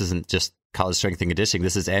job, and this isn't just college strength and conditioning,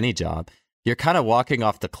 this is any job, you're kind of walking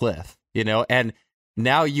off the cliff, and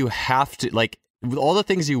now you have to, like, with all the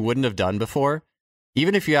things you wouldn't have done before,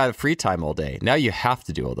 even if you had free time all day, now you have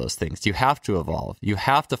to do all those things. You have to evolve. You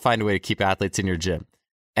have to find a way to keep athletes in your gym.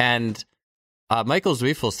 And Michael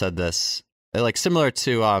Zwiefel said this, like similar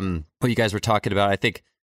to what you guys were talking about. I think,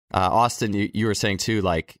 Austin, you were saying too,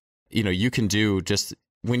 like, you can do just,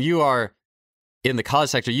 when you are in the college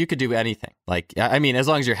sector, you could do anything. Like, I mean, as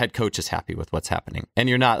long as your head coach is happy with what's happening and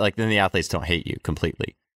you're not, like, then the athletes don't hate you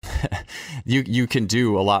completely. you can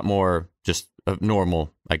do a lot more just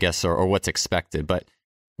normal, I guess, or what's expected. But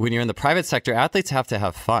when you're in the private sector, athletes have to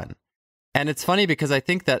have fun. And it's funny because I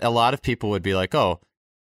think that a lot of people would be like, oh,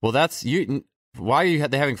 well, that's you. Why are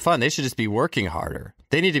they having fun? They should just be working harder.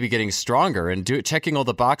 They need to be getting stronger and checking all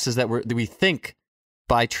the boxes that we think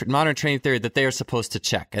by modern training theory that they are supposed to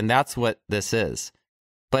check. And that's what this is.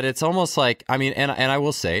 But it's almost like, I mean, and I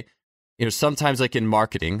will say, sometimes like in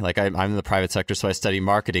marketing, like I'm in the private sector, so I study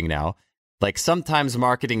marketing now. Like sometimes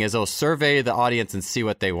marketing is, survey the audience and see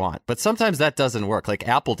what they want. But sometimes that doesn't work. Like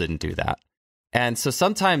Apple didn't do that. And so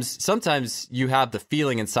sometimes you have the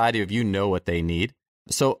feeling inside of you what they need.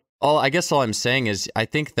 So I guess all I'm saying is I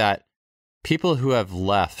think that people who have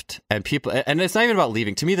left and it's not even about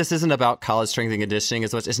leaving. To me, this isn't about college strength and conditioning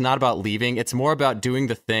as much. It's not about leaving. It's more about doing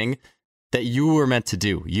the thing that you were meant to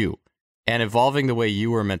do, and evolving the way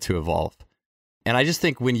you were meant to evolve. And I just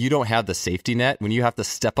think when you don't have the safety net, when you have to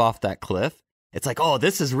step off that cliff, it's like, oh,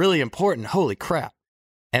 this is really important. Holy crap.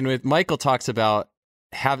 And with Michael talks about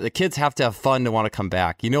the kids have to have fun to want to come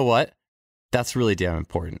back. You know what? That's really damn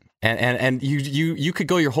important. And you could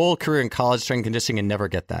go your whole career in college strength and conditioning and never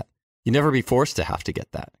get that. You never be forced to have to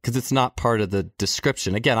get that because it's not part of the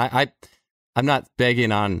description. Again, I'm not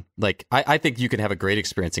begging on, like, I think you can have a great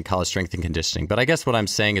experience in college strength and conditioning. But I guess what I'm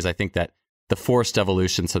saying is I think that the forced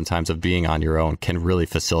evolution sometimes of being on your own can really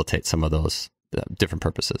facilitate some of those different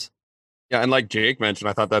purposes. Yeah, and like Jake mentioned,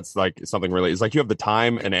 I thought that's like something really is like you have the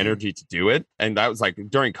time and energy to do it. And that was like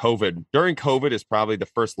during COVID. During COVID is probably the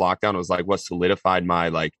first lockdown. It was like what solidified my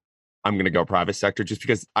like, I'm going to go private sector just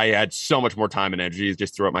because I had so much more time and energy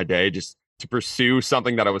just throughout my day just to pursue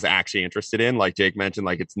something that I was actually interested in. Like Jake mentioned,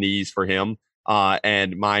 like it's knees for him.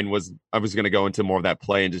 And mine was, I was going to go into more of that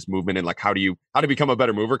play and just movement and like how to become a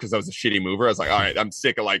better mover. Cause I was a shitty mover. I was like, all right, I'm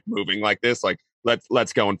sick of like moving like this. Like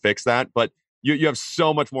let's go and fix that. But you have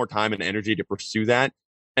so much more time and energy to pursue that.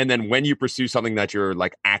 And then when you pursue something that you're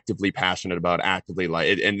like actively passionate about, actively like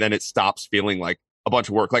it, and then it stops feeling like a bunch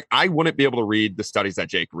of work. Like I wouldn't be able to read the studies that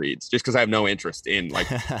Jake reads just because I have no interest in like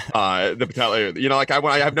the patella, like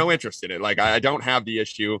I have no interest in it. Like I don't have the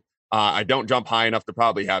issue. I don't jump high enough to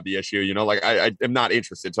probably have the issue, like I am not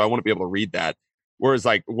interested. So I wouldn't be able to read that. Whereas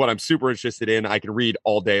like what I'm super interested in, I can read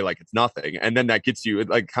all day like it's nothing. And then that gets you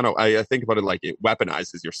like kind of, I think about it like it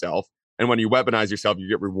weaponizes yourself. And when you weaponize yourself, you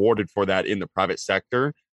get rewarded for that in the private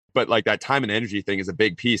sector. But like that time and energy thing is a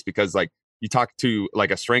big piece because like you talk to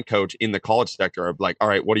like a strength coach in the college sector of like, all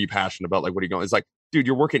right, what are you passionate about? Like, what are you going? It's like, dude,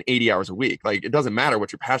 you're working 80 hours a week. Like, it doesn't matter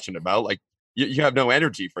what you're passionate about. Like you have no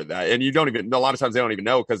energy for that. And you don't even, a lot of times they don't even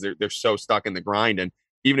know because they're so stuck in the grind. And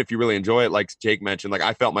even if you really enjoy it, like Jake mentioned, like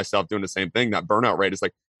I felt myself doing the same thing. That burnout rate is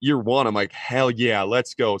like year one. I'm like, hell yeah,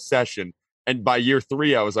 let's go session. And by year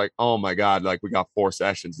three, I was like, oh my God, like we got 4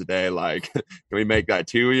 sessions a day. Like, can we make that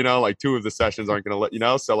 2? Like 2 of the sessions aren't going to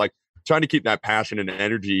let, so like trying to keep that passion and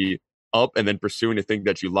energy up and then pursuing the thing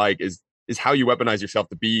that you like is how you weaponize yourself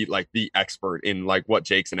to be like the expert in like what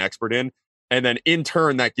Jake's an expert in. And then in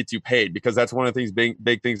turn, that gets you paid because that's one of the things,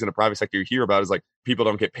 big things in the private sector you hear about is like people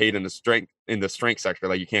don't get paid in the strength sector.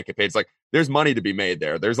 Like you can't get paid. It's like there's money to be made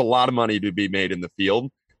there. There's a lot of money to be made in the field.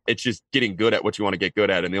 It's just getting good at what you want to get good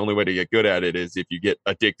at. And the only way to get good at it is if you get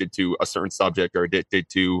addicted to a certain subject or addicted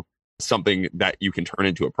to something that you can turn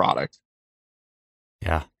into a product.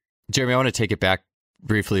 Yeah. Jeremy, I want to take it back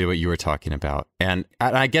briefly to what you were talking about. And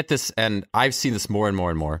I get this, and I've seen this more and more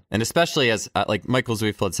and more. And especially as like Michael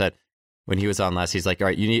Zwiefeld said, when he was on last, he's like, all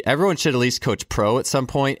right, everyone should at least coach pro at some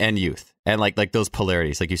point and youth. And like those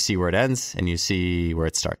polarities, like you see where it ends and you see where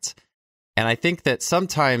it starts. And I think that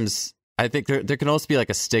sometimes there can also be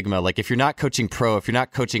like a stigma. Like if you're not coaching pro, if you're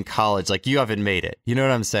not coaching college, like you haven't made it. You know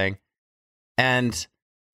what I'm saying? And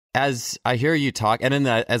as I hear you talk, and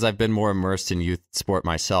as I've been more immersed in youth sport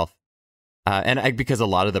myself, because a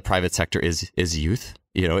lot of the private sector is youth,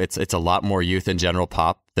 it's a lot more youth in general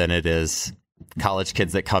pop than it is college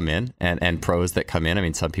kids that come in and pros that come in. I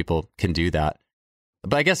mean, some people can do that.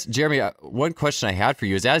 But I guess, Jeremy, one question I had for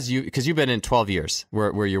you is because you've been in 12 years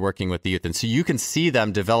where you're working with the youth, and so you can see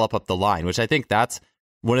them develop up the line, which I think that's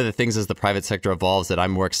one of the things as the private sector evolves that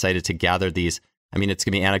I'm more excited to gather these. I mean, it's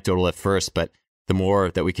going to be anecdotal at first, but the more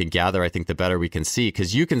that we can gather, I think the better we can see,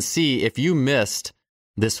 because you can see if you missed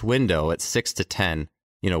this window at 6 to 10,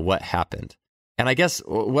 what happened. And I guess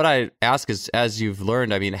what I ask is, as you've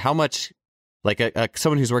learned, I mean, how much, like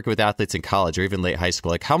someone who's working with athletes in college or even late high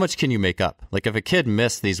school, like how much can you make up? Like if a kid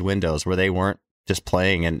missed these windows where they weren't just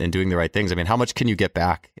playing and doing the right things, I mean, how much can you get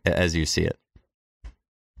back as you see it?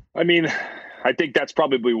 I mean, I think that's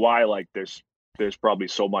probably why like there's probably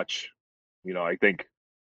so much, I think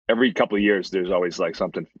every couple of years there's always like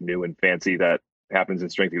something new and fancy that happens in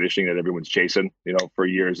strength and conditioning that everyone's chasing. You know, for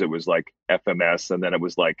years it was like FMS, and then it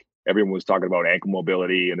was like everyone was talking about ankle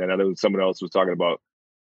mobility, and then someone else was talking about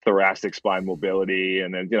thoracic spine mobility,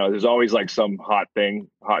 and then there's always like some hot thing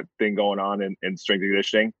going on in strength and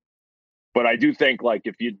conditioning. But I do think like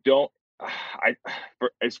if you don't,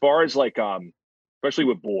 as far as like especially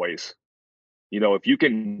with boys, if you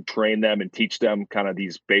can train them and teach them kind of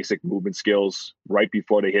these basic movement skills right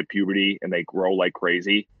before they hit puberty and they grow like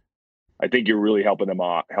crazy, I think you're really helping them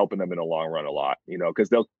in the long run a lot, because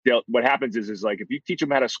they'll what happens is like if you teach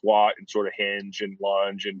them how to squat and sort of hinge and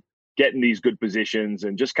lunge and get in these good positions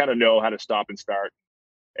and just kind of know how to stop and start,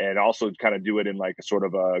 and also kind of do it in like a sort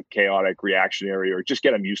of a chaotic reactionary, or just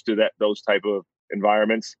get them used to those type of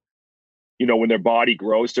environments. When their body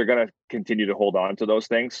grows, they're going to continue to hold on to those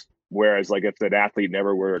things. Whereas like if an athlete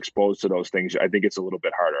never were exposed to those things, I think it's a little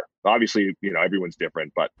bit harder. Obviously, everyone's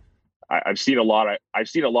different, but I've seen a lot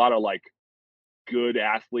of like good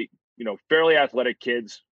athlete, fairly athletic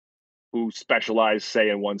kids who specialize, say,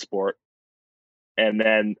 in one sport. And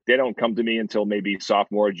then they don't come to me until maybe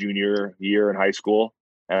sophomore, junior year in high school.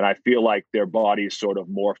 And I feel like their body's sort of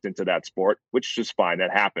morphed into that sport, which is fine.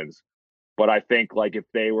 That happens. But I think like if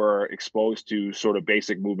they were exposed to sort of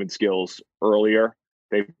basic movement skills earlier,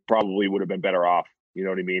 they probably would have been better off, you know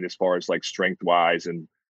what I mean, as far as like strength wise and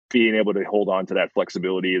being able to hold on to that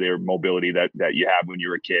flexibility, their mobility that you have when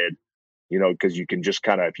you're a kid, because you can just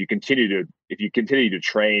kind of, if you continue to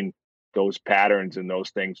train those patterns and those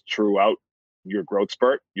things throughout your growth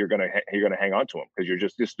spurt, you're gonna hang on to them, because you're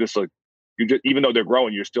just like, even though they're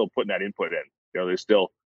growing, you're still putting that input in. There's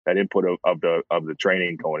still that input of the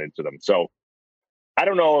training going into them. So I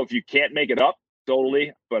don't know if you can't make it up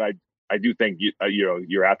totally, but I do think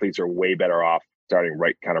your athletes are way better off starting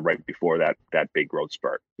right before that big growth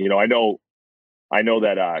spurt. I know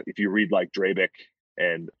that if you read like Drabick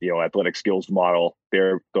and athletic skills model,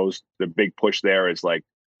 the big push there is like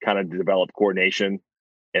kind of develop coordination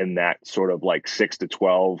in that sort of like 6 to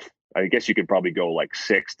 12. I guess you could probably go like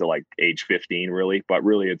 6 to like age 15 really, but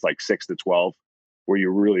really it's like 6 to 12 where you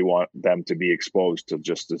really want them to be exposed to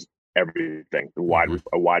just everything, a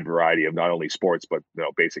wide variety of not only sports, but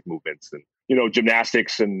basic movements and,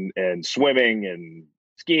 gymnastics and swimming and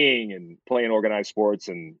skiing and playing organized sports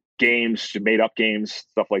and games, made up games,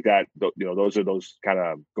 stuff like that. Those are those kind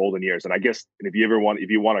of golden years. And I guess if you want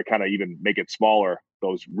to kind of even make it smaller,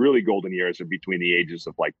 those really golden years are between the ages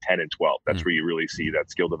of like 10 and 12. That's where you really see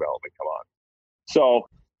that skill development come on. So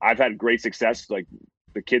I've had great success, like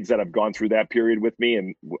the kids that have gone through that period with me,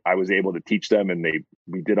 and I was able to teach them, and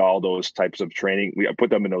we did all those types of training. I put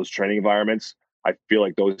them in those training environments. I feel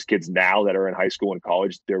like those kids now that are in high school and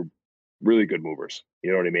college, they're really good movers.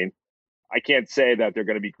 You know what I mean? I can't say that they're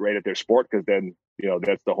going to be great at their sport, because then,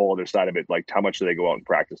 that's the whole other side of it. Like, how much do they go out and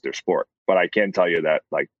practice their sport? But I can tell you that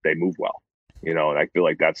like they move well, and I feel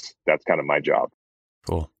like that's kind of my job.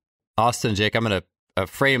 Cool. Austin and Jake, I'm going to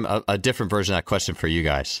frame a different version of that question for you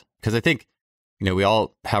guys, because I think, we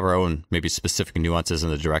all have our own maybe specific nuances in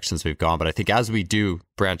the directions we've gone. But I think as we do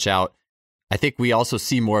branch out, I think we also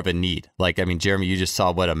see more of a need. Like, I mean, Jeremy, you just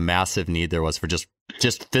saw what a massive need there was for just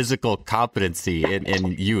physical competency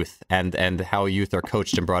in youth and how youth are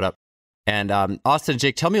coached and brought up. And Austin and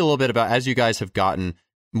Jake, tell me a little bit about, as you guys have gotten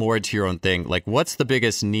more into your own thing, like what's the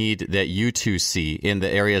biggest need that you two see in the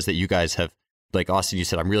areas that you guys have, like Austin, you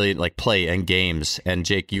said, I'm really like play and games, and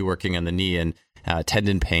Jake, you working on the knee and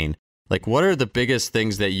tendon pain. Like, what are the biggest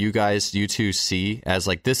things that you two see as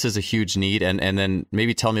like, this is a huge need? And then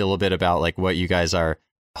maybe tell me a little bit about like what you guys are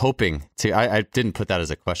hoping to, I didn't put that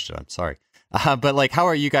as a question, I'm sorry. But like, how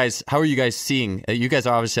are you guys seeing, you guys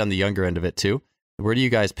are obviously on the younger end of it too. Where do you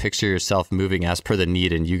guys picture yourself moving as per the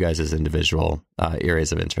need in you guys' individual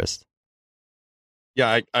areas of interest?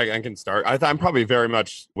 Yeah, I can start. I'm probably very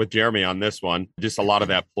much with Jeremy on this one. Just a lot of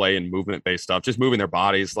that play and movement based stuff, just moving their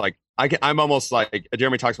bodies. Like I'm almost like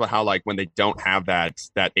Jeremy talks about how like when they don't have that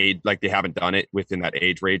age, like they haven't done it within that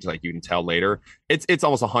age range, like you can tell later. It's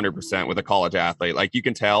almost 100% with a college athlete. Like you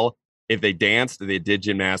can tell if they danced, they did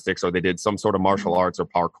gymnastics, or they did some sort of martial arts or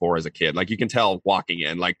parkour as a kid. Like you can tell walking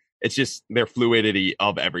in, like it's just their fluidity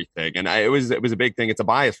of everything. And it was a big thing. It's a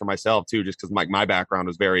bias for myself too, just because my background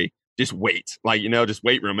was very just weight, like, just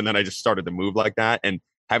weight room. And then I just started to move like that, and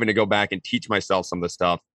having to go back and teach myself some of the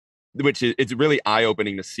stuff, which it's really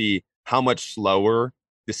eye-opening to see how much slower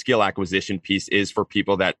the skill acquisition piece is for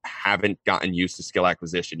people that haven't gotten used to skill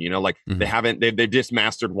acquisition. Like they've just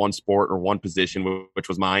mastered one sport or one position, which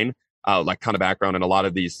was mine, like kind of background and a lot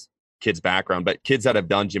of these kids' background, but kids that have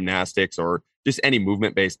done gymnastics or just any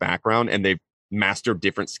movement-based background and they've mastered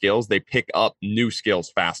different skills, they pick up new skills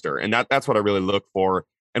faster. And that's what I really look for.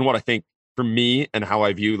 And what I think for me and how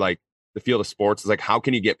I view like the field of sports is like, how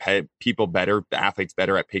can you get people better, the athletes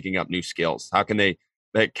better at picking up new skills? How can they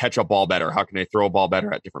catch a ball better? How can they throw a ball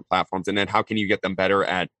better at different platforms? And then how can you get them better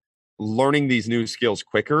at learning these new skills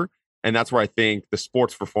quicker? And that's where I think the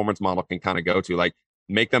sports performance model can kind of go to, like,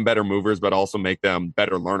 make them better movers, but also make them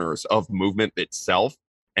better learners of movement itself.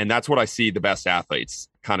 And that's what I see the best athletes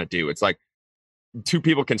kind of do. It's like two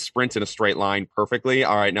people can sprint in a straight line perfectly.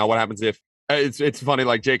 All right, now what happens if it's funny,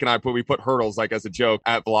 like Jake and I we put hurdles like as a joke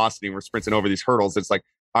at velocity, and we're sprinting over these hurdles. It's like,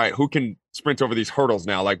 all right, who can sprint over these hurdles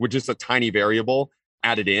now? Like with just a tiny variable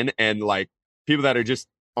added in, and like people that are just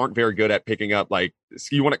aren't very good at picking up, like,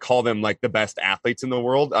 you want to call them like the best athletes in the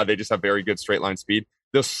world. They just have very good straight line speed.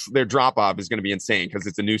 Their drop off is going to be insane because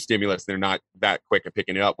it's a new stimulus. They're not that quick at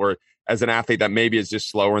picking it up. Where as an athlete that maybe is just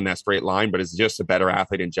slower in that straight line, but is just a better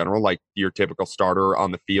athlete in general, like your typical starter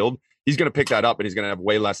on the field, he's going to pick that up and he's going to have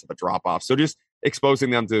way less of a drop off. So just exposing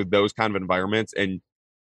them to those kind of environments and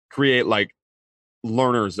create like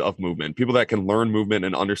learners of movement, people that can learn movement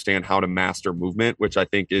and understand how to master movement, which I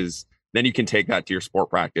think is, then you can take that to your sport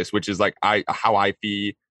practice, which is like how I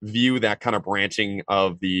view that kind of branching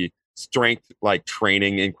of the strength, like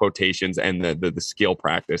training in quotations, and the skill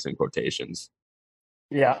practice in quotations.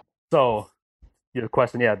 Yeah. So your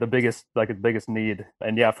question, the biggest need,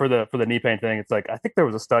 and for the knee pain thing, it's like, I think there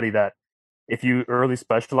was a study that if you early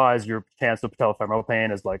specialize, your chance of patellofemoral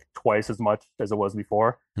pain is like twice as much as it was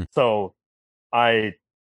before. So I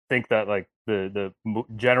think that like the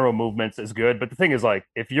general movements is good, but the thing is, like,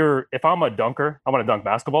 if I'm a dunker, I want to dunk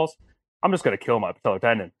basketballs, I'm just going to kill my patellar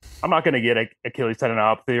tendon. I'm not going to get a Achilles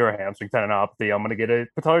tendinopathy or a hamstring tendinopathy. I'm going to get a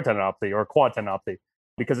patellar tendinopathy or a quad tendinopathy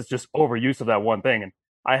because it's just overuse of that one thing. And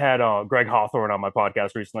I had Greg Hawthorne on my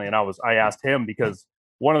podcast recently, and I asked him, because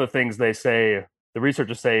one of the things the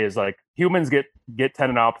researchers say is like humans get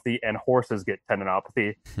tendinopathy and horses get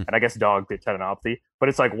tendinopathy, and I guess dogs get tendinopathy. But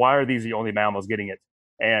it's like, why are these the only mammals getting it?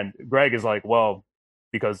 And Greg is like, well,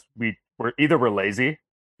 because we're lazy,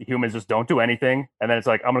 humans just don't do anything, and then it's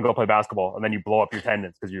like, I'm gonna go play basketball, and then you blow up your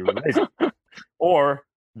tendons because you're lazy, or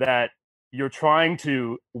that you're trying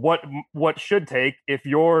to what should take, if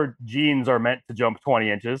your genes are meant to jump 20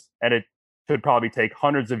 inches, and it should probably take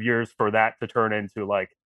hundreds of years for that to turn into like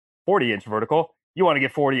 40-inch vertical, you want to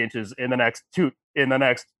get 40 inches in the next 2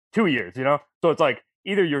 years, So it's like,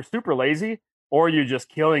 either you're super lazy or you're just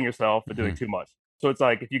killing yourself for doing too much. So it's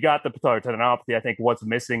like, if you got the patellar tendinopathy, I think what's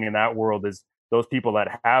missing in that world is those people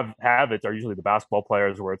that have it are usually the basketball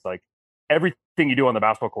players, where it's like everything you do on the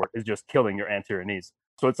basketball court is just killing your anterior knees.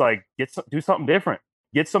 So it's like, do something different.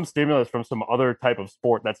 Get some stimulus from some other type of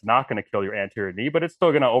sport that's not going to kill your anterior knee, but it's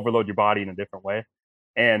still going to overload your body in a different way.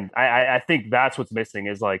 And I think that's what's missing,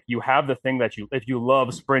 is like, you have the thing that if you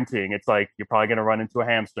love sprinting, it's like, you're probably going to run into a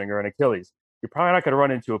hamstring or an Achilles. You're probably not going to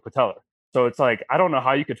run into a patellar. So it's like, I don't know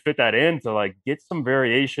how you could fit that in to like get some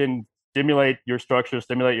variation, stimulate your structure,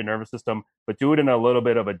 stimulate your nervous system, but do it in a little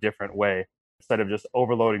bit of a different way, instead of just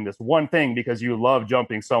overloading this one thing because you love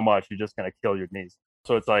jumping so much, you're just going to kill your knees.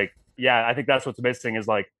 So it's like, I think that's what's missing, is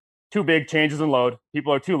like too big changes in load.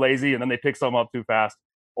 People are too lazy and then they pick something up too fast.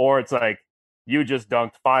 Or it's like, you just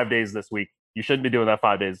dunked 5 days this week. You shouldn't be doing that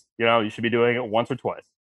 5 days. You should be doing it once or twice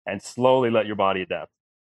and slowly let your body adapt.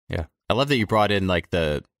 Yeah. I love that you brought in like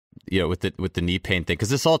with the knee pain thing, because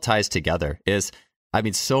this all ties together.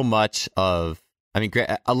 So much of,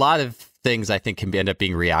 a lot of things I think can end up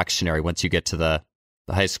being reactionary once you get to the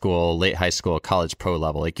high school, late high school, college pro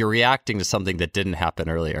level. Like, you're reacting to something that didn't happen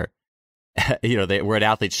earlier. Where an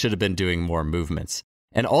athlete should have been doing more movements.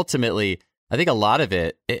 And ultimately, I think a lot of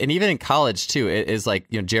it, and even in college too, it is like,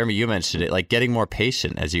 Jeremy, you mentioned it, like getting more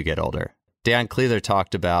patient as you get older. Dan Cleather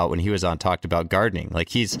talked about gardening. Like,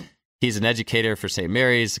 he's an educator for St.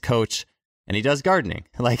 Mary's, a coach, and he does gardening.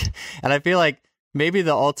 Like, and I feel like maybe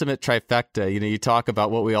the ultimate trifecta, you talk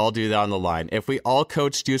about what we all do down the line. If we all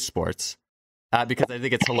coached youth sports, because I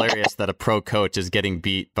think it's hilarious that a pro coach is getting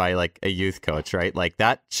beat by like a youth coach, right? Like,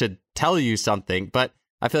 that should tell you something, but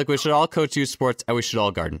I feel like we should all coach youth sports and we should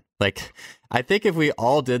all garden. Like, I think if we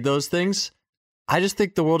all did those things, I just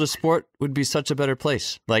think the world of sport would be such a better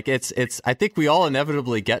place. Like, I think we all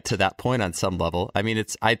inevitably get to that point on some level.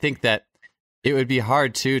 I think that it would be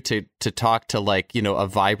hard too to talk to like, a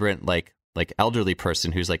vibrant, like elderly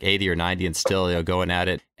person who's like 80 or 90 and still, going at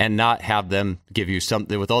it, and not have them give you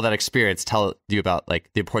something with all that experience, tell you about like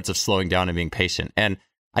the importance of slowing down and being patient. And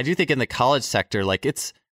I do think in the college sector, like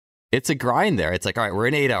it's a grind there. It's like, all right, we're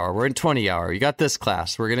in 8 hour, we're in 20 hour. You got this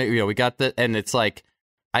class. We're going to, we got the, and it's like,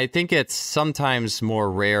 I think it's sometimes more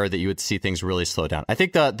rare that you would see things really slow down. I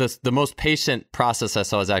think the most patient process I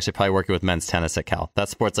saw is actually probably working with men's tennis at Cal. That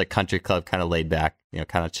sport's like country club, kind of laid back,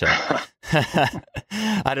 kind of chill.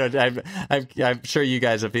 I don't. I'm sure you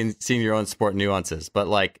guys have seen your own sport nuances, but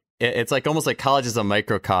like it's like almost like college is a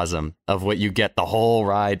microcosm of what you get the whole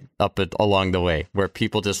ride along the way, where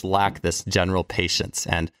people just lack this general patience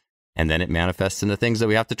and then it manifests into things that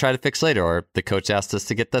we have to try to fix later, or the coach asked us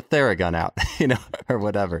to get the Theragun out, or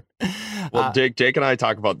whatever. Well, Jake and I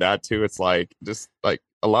talk about that too. It's like just like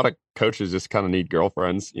a lot of coaches just kind of need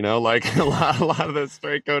girlfriends, like a lot of the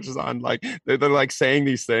straight coaches on like they're like saying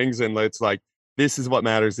these things, and it's like this is what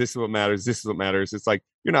matters, this is what matters, this is what matters. It's like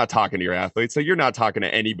you're not talking to your athletes, so you're not talking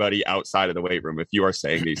to anybody outside of the weight room if you are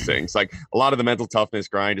saying these things. Like a lot of the mental toughness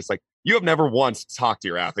grind, it's like you have never once talked to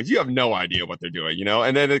your athletes. You have no idea what they're doing,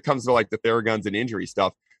 And then it comes to like the Theraguns and injury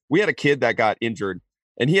stuff. We had a kid that got injured,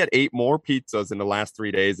 and he had 8 more pizzas in the last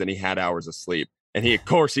 3 days than he had hours of sleep, and of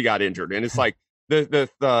course he got injured. And it's like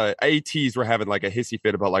the ATs were having like a hissy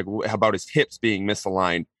fit about his hips being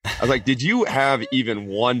misaligned. I was like, did you have even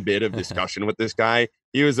one bit of discussion with this guy?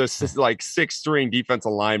 He was a like 6th-string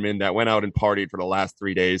defensive lineman that went out and partied for the last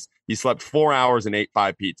 3 days. He slept 4 hours and ate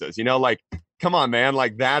 5 pizzas. Like, come on, man.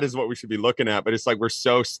 Like that is what we should be looking at. But it's like we're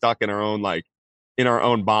so stuck in our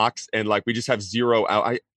own box, and like we just have zero out.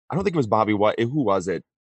 I don't think it was Bobby. Who was it?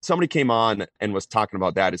 Somebody came on and was talking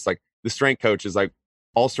about that. It's like the strength coach is like,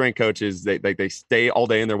 all strength coaches, they stay all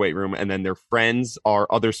day in their weight room, and then their friends are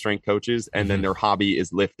other strength coaches, and then their hobby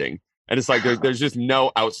is lifting. And it's like there's just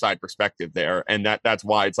no outside perspective there, and that's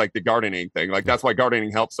why it's like the gardening thing. Like that's why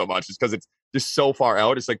gardening helps so much, is because it's just so far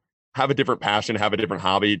out. It's like have a different passion, have a different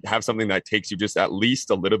hobby, have something that takes you just at least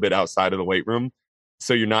a little bit outside of the weight room,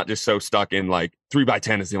 so you're not just so stuck in like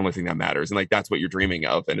 3x10 is the only thing that matters, and like that's what you're dreaming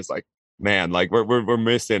of. And it's like, man, like we're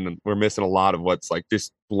missing a lot of what's like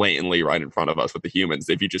just blatantly right in front of us with the humans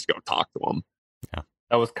if you just go talk to them. Yeah,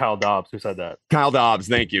 that was Kyle Dobbs who said that. Kyle Dobbs,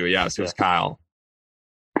 thank you. Yes, it was Kyle.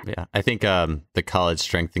 Yeah, I think the college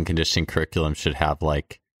strength and conditioning curriculum should have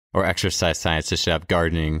or exercise science. They should have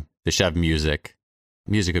gardening. They should have music.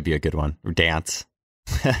 Music would be a good one. Or dance.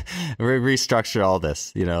 Restructure all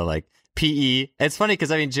this. Like PE. It's funny because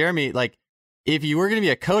Jeremy, like if you were going to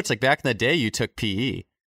be a coach, like back in the day, you took PE.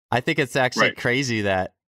 I think it's actually crazy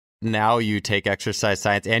that now you take exercise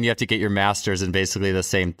science and you have to get your master's in basically the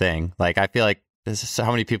same thing. Like, I feel like this is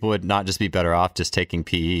how many people would not just be better off just taking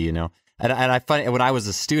PE, And I find when I was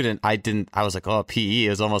a student, I was like, oh, PE. It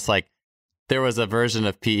was almost like there was a version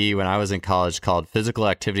of PE when I was in college called Physical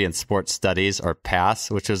Activity and Sports Studies, or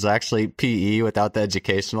PASS, which was actually PE without the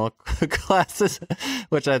educational classes,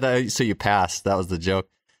 which I thought, so you passed. That was the joke.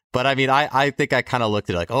 But I think I kind of looked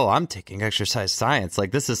at it like, oh, I'm taking exercise science.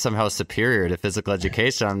 Like, this is somehow superior to physical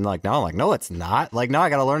education. I'm like, no, it's not. Like, no, I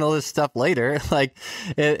got to learn all this stuff later. Like,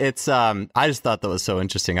 it's, I just thought that was so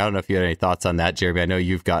interesting. I don't know if you had any thoughts on that, Jeremy. I know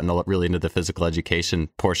you've gotten really into the physical education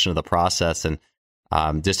portion of the process, and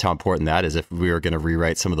just how important that is if we were going to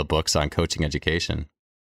rewrite some of the books on coaching education.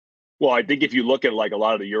 Well, I think if you look at like a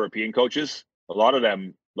lot of the European coaches, a lot of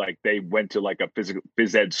them, like they went to like a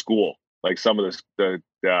phys ed school. Like some of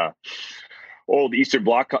the old Eastern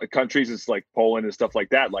Bloc countries, it's like Poland and stuff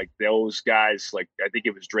like that. Like those guys, like I think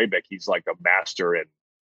it was Drabeck, he's like a master in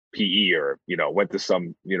PE, or went to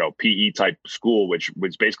some PE type school, which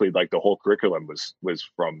was basically like the whole curriculum was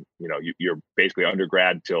from you're basically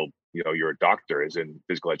undergrad till you're a doctor is in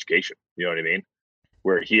physical education. You know what I mean?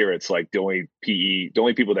 Where here it's like the only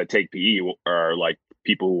people that take PE are like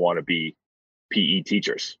people who want to be PE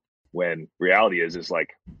teachers. When reality is like,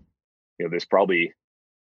 there's probably,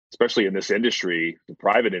 especially in this industry, the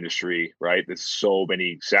private industry, right? There's so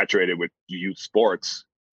many saturated with youth sports.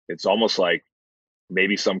 It's almost like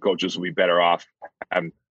maybe some coaches will be better off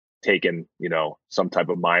taking, some type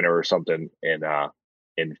of minor or something in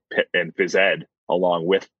phys ed along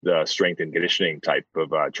with the strength and conditioning type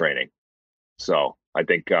of training. So I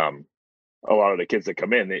think a lot of the kids that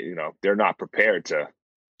come in, they're not prepared to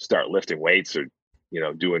start lifting weights or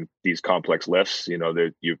doing these complex lifts.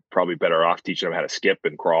 You're probably better off teaching them how to skip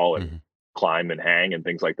and crawl and climb and hang and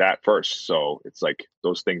things like that first. So it's like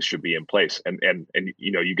those things should be in place. And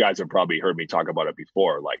you guys have probably heard me talk about it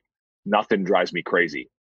before. Like nothing drives me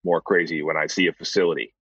more crazy when I see a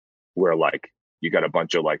facility where like you got a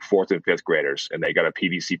bunch of like 4th and 5th graders and they got a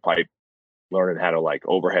PVC pipe learning how to like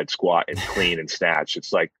overhead squat and clean and snatch.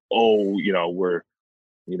 It's like, oh, we're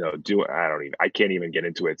I can't even get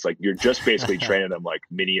into it. It's like you're just basically training them like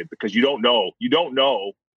because you don't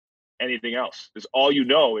know anything else. Because all you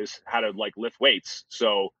know is how to like lift weights.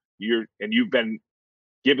 So you've been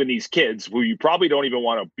giving these kids who you probably don't even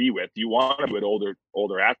want to be with, you want to be with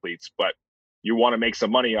older athletes, but you want to make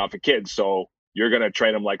some money off of kids. So you're going to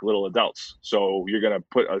train them like little adults. So you're going to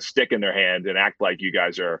put a stick in their hand and act like you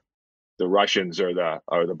guys are the Russians or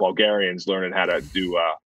the Bulgarians learning how to do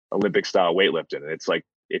Olympic style weightlifting. And it's like,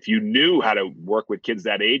 if you knew how to work with kids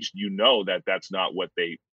that age, you know that that's not what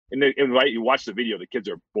they, you watch the video, the kids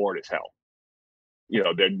are bored as hell. You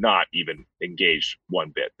know, they're not even engaged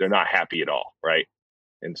one bit. They're not happy at all. Right.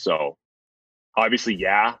 And so obviously,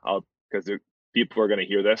 because people are going to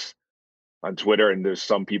hear this on Twitter, and there's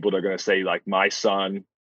some people that are going to say, like, my son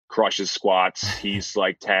crushes squats. He's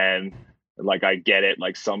like 10. Like, I get it.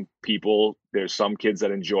 Like, there's some kids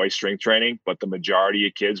that enjoy strength training, but the majority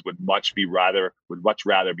of kids would much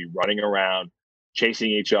rather be running around, chasing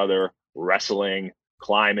each other, wrestling,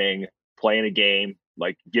 climbing, playing a game.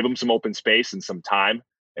 Like, give them some open space and some time,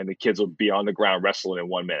 and the kids will be on the ground wrestling in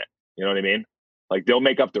 1 minute. You know what I mean? Like, they'll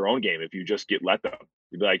make up their own game if you just let them.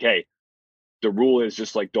 You'd be like, hey, the rule is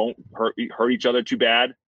just like, don't hurt each other too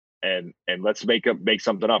bad, and let's make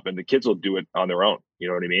something up, and the kids will do it on their own. You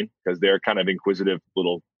know what I mean? Because they're kind of inquisitive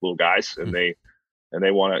little guys, and they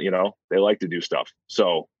want to, you know, they like to do stuff.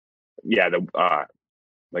 So yeah,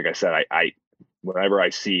 like I said, I whenever I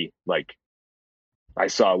see, like, I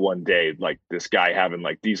saw one day, like, this guy having,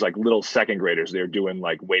 like, these, like, little second graders, they're doing,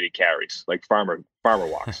 like, weighted carries, like farmer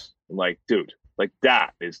walks. I'm like, dude, like,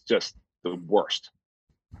 that is just the worst.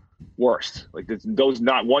 Like,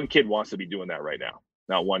 not one kid wants to be doing that right now.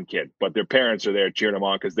 Not one kid, but their parents are there cheering them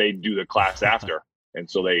on because they do the class after. And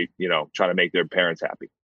so they, you know, try to make their parents happy,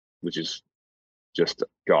 which is just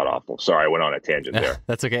god awful. Sorry, I went on a tangent there.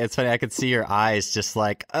 That's okay. It's funny. I could see your eyes just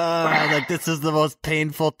like, like, this is the most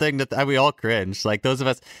painful thing that we all cringe. Like, those of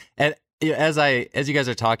us. And as you guys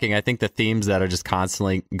are talking, I think the themes that are just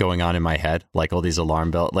constantly going on in my head, like all these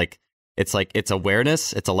alarm bells, like it's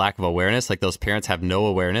awareness. It's a lack of awareness. Like, those parents have no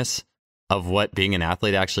awareness of what being an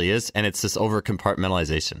athlete actually is. And it's this over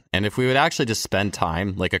compartmentalization. And if we would actually just spend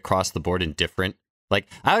time, like, across the board in different, like,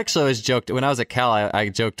 I actually always joked when I was at Cal, I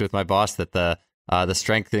joked with my boss that the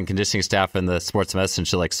strength and conditioning staff and the sports medicine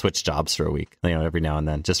should, like, switch jobs for a week, you know, every now and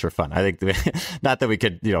then, just for fun. I think not that we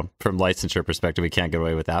could, you know, from licensure perspective, we can't get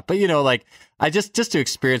away with that, but, you know, like, I just to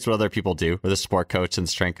experience what other people do with a sport coach and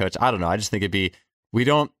strength coach. I don't know. I just think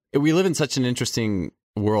we live in such an interesting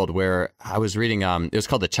world where I was reading, it was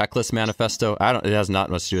called the Checklist Manifesto. It has not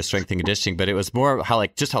much to do with strength and conditioning, but it was more how,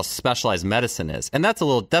 like, just how specialized medicine is. And that's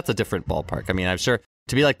a different ballpark. I mean, I'm sure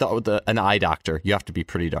to be like an eye doctor, you have to be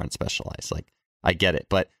pretty darn specialized. Like, I get it.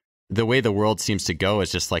 But the way the world seems to go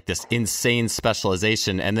is just like this insane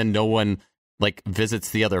specialization. And then no one, like, visits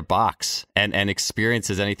the other box and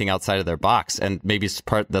experiences anything outside of their box. And maybe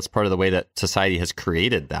that's part of the way that society has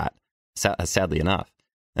created that, sadly enough.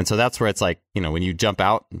 And so that's where it's like, you know, when you jump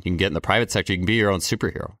out, you can get in the private sector, you can be your own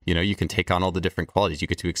superhero. You know, you can take on all the different qualities. You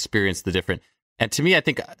get to experience the different. And to me, I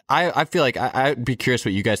think I feel like I'd be curious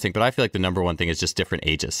what you guys think, but I feel like the number one thing is just different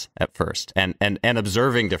ages at first and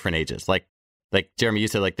observing different ages. Like Jeremy, you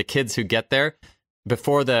said, like, the kids who get there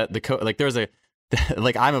before like, there was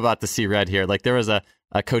like, I'm about to see red here. Like, there was a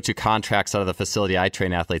coach who contracts out of the facility I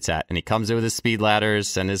train athletes at, and he comes in with his speed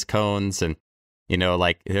ladders and his cones, and, you know,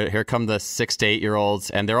 like, here come the 6 to 8 year olds,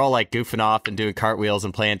 and they're all, like, goofing off and doing cartwheels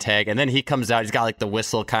and playing tag. And then he comes out, he's got, like, the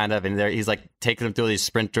whistle kind of, and he's, like, taking them through these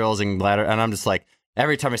sprint drills and ladder. And I'm just like,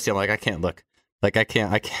 every time I see him, I'm like, I can't look. Like, I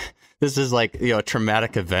can't. This is, like, you know, a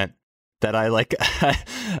traumatic event that I like.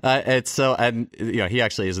 It's so, and, you know, he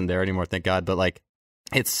actually isn't there anymore, thank God. But, like,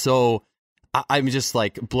 it's so, I'm just,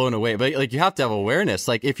 like, blown away. But, like, you have to have awareness.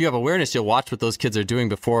 Like, if you have awareness, you'll watch what those kids are doing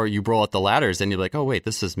before you roll up the ladders, and you're like, oh wait,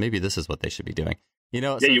 this is what they should be doing. You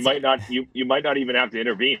know? Yeah, So you might not even have to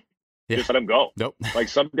intervene. Yeah. Just let them go. Nope. Like,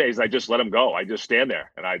 some days I just let them go. I just stand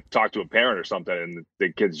there and I talk to a parent or something, and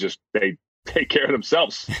the kids just, they take care of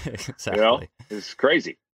themselves. Exactly. You know, it's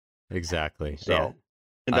crazy. Exactly. So, Yeah.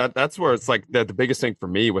 and that's where it's like the biggest thing for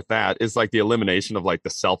me with that is, like, the elimination of, like, the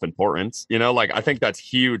self-importance, you know, like, I think that's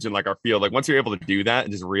huge in, like, our field. Like, once you're able to do that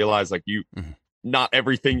and just realize, like, not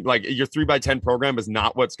everything, like, your 3x10 program is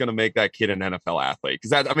not what's going to make that kid an NFL athlete. Cause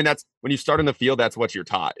that's when you start in the field, that's what you're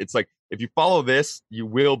taught. It's like, if you follow this, you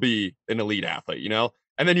will be an elite athlete, you know?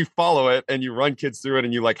 And then you follow it and you run kids through it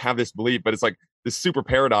and you, like, have this belief, but it's like this super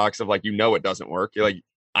paradox of, like, you know, it doesn't work. You're like,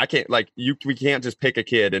 I can't, like, we can't just pick a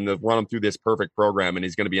kid and run him through this perfect program and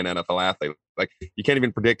he's going to be an NFL athlete. Like, you can't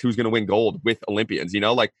even predict who's going to win gold with Olympians, you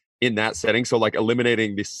know, like, in that setting. So, like,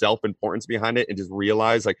 eliminating the self-importance behind it and just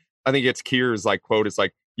realize, like, I think it's Kier's, like, quote, it's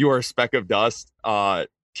like, you are a speck of dust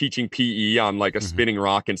teaching PE on, like, a spinning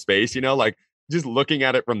rock in space, you know, like, just looking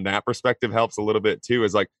at it from that perspective helps a little bit too,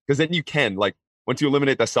 is like, because then you can, like, once you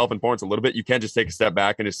eliminate that self-importance a little bit, you can just take a step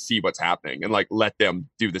back and just see what's happening and like let them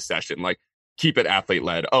do the session. Like keep it athlete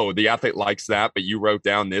led. Oh, the athlete likes that, but you wrote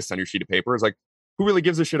down this on your sheet of paper. It's like, who really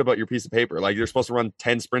gives a shit about your piece of paper? Like you're supposed to run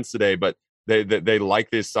 10 sprints today, but they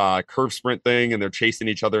like this curve sprint thing and they're chasing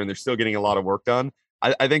each other and they're still getting a lot of work done.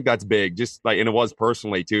 I think that's big, just like, and it was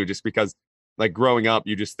personally too, just because like growing up,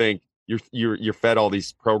 you just think you're fed all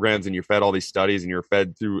these programs and you're fed all these studies and you're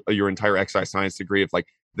fed through your entire exercise science degree of like,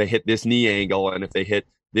 they hit this knee angle. And if they hit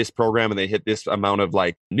this program and they hit this amount of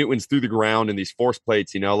like newtons through the ground and these force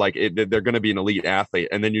plates, like they're going to be an elite athlete.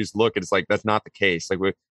 And then you just look and it's like, that's not the case.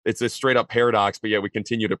 Like it's a straight up paradox, but yet we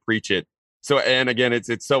continue to preach it. So, and again,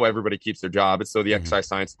 it's so everybody keeps their job. It's so the exercise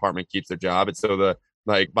science department keeps their job. It's so the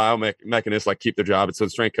like biomechanists like keep their job. It's so the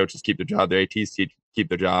strength coaches keep their job. The ATs keep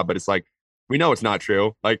their job. But it's like, we know it's not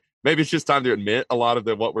true. Like maybe it's just time to admit a lot of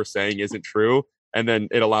what we're saying isn't true. And then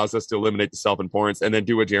it allows us to eliminate the self-importance and then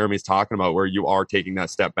do what Jeremy's talking about, where you are taking that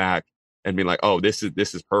step back and being like, oh, this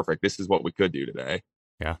is perfect. This is what we could do today.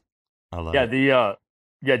 Yeah. I love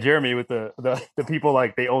it. Jeremy with the people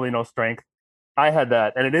like they only know strength. I had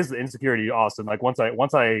that, and it is the insecurity, Austin. Like once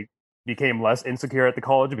I became less insecure at the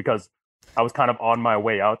college because I was kind of on my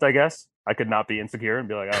way out, I guess. I could not be insecure and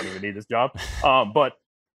be like, I don't even need this job. But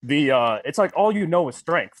it's like all you know is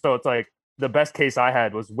strength. So it's like the best case I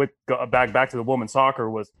had was with back to the women's soccer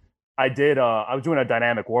was I was doing a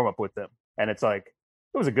dynamic warm up with them, and it's like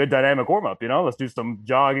it was a good dynamic warm up. Let's do some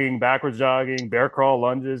jogging, backwards jogging, bear crawl,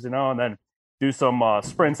 lunges, and then do some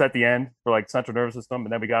sprints at the end for like central nervous system,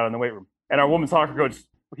 and then we got in the weight room. And our women's soccer coach,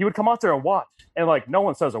 he would come out there and watch, and like no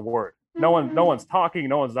one says a word, no one's talking,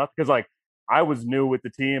 no one's nothing, because like I was new with the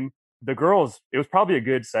team. The girls, it was probably a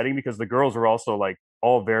good setting because the girls were also like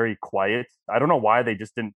all very quiet. I don't know why they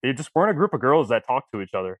just weren't a group of girls that talked to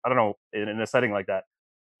each other. I don't know, in a setting like that.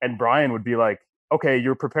 And Brian would be like, okay,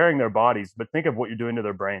 you're preparing their bodies, but think of what you're doing to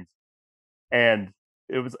their brains. And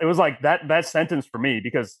it was like that sentence for me,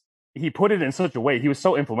 because he put it in such a way, he was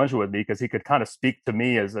so influential with me because he could kind of speak to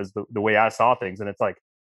me as the way I saw things. And it's like,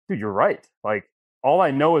 dude, you're right. Like all I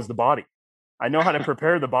know is the body. I know how to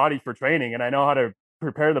prepare the body for training, and I know how to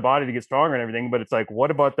prepare the body to get stronger and everything, but it's like, what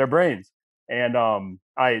about their brains? And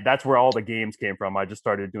that's where all the games came from. I just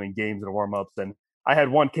started doing games and warm-ups, and I had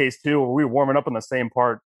one case too where we were warming up on the same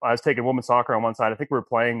part. I was taking women's soccer on one side. I think we were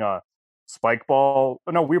playing spike ball.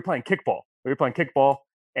 No, we were playing kickball.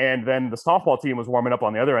 And then the softball team was warming up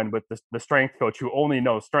on the other end with the strength coach who only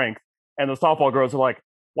knows strength. And the softball girls were like,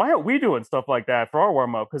 why aren't we doing stuff like that for our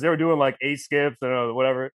warm-up? Because they were doing like 8 skips and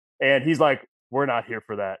whatever. And he's like, we're not here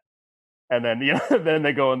for that. And then, then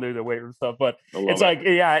they go and do the weight room stuff. But it's like,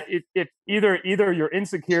 it either you're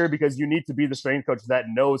insecure because you need to be the strength coach that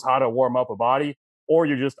knows how to warm up a body, or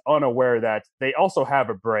you're just unaware that they also have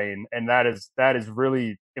a brain. And that is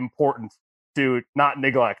really important to not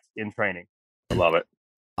neglect in training. I love it.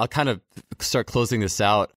 I'll kind of start closing this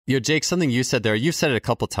out. Jake, something you said there, you've said it a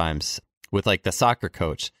couple times with like the soccer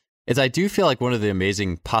coach, is I do feel like one of the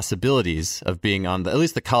amazing possibilities of being on at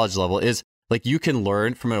least the college level is like you can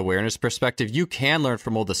learn from an awareness perspective. You can learn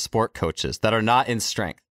from all the sport coaches that are not in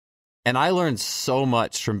strength. And I learned so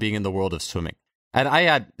much from being in the world of swimming. And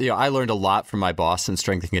I learned a lot from my boss in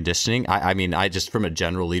strength and conditioning. I just from a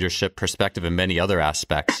general leadership perspective and many other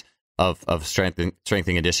aspects of strength and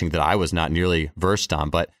conditioning that I was not nearly versed on.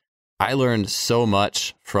 But I learned so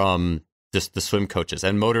much from just the swim coaches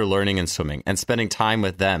and motor learning and swimming and spending time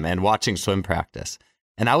with them and watching swim practice.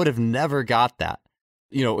 And I would have never got that,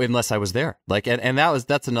 unless I was there. Like, and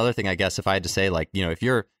that's another thing, I guess, if I had to say, like, if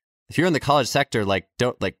you're in the college sector, like,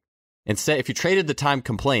 instead, if you traded the time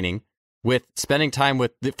complaining with spending time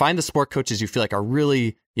find the sport coaches you feel like are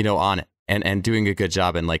really, on it and doing a good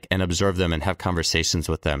job, and observe them and have conversations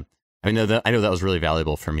with them. I know that was really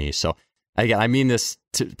valuable for me. So again, I mean this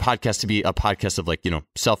podcast to be a podcast of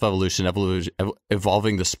self-evolution,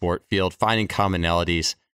 evolving the sport field, finding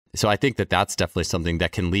commonalities. So I think that's definitely something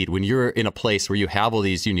that can lead when you're in a place where you have all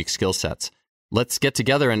these unique skill sets. Let's get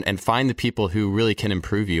together and find the people who really can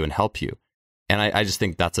improve you and help you. And I just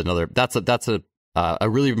think that's a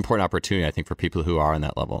really important opportunity, I think, for people who are on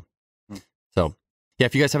that level. So yeah,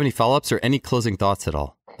 if you guys have any follow-ups or any closing thoughts at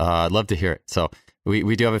all, I'd love to hear it. So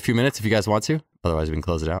we do have a few minutes if you guys want to. Otherwise, we can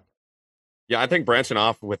close it out. Yeah, I think branching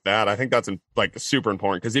off with that, I think that's like super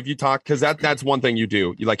important, because if you talk, because that's one thing you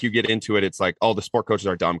do. You get into it. It's like, oh, the sport coaches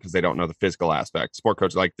are dumb because they don't know the physical aspect. Sport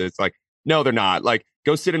coaches it's like, no, they're not. Like,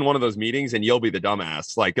 go sit in one of those meetings and you'll be the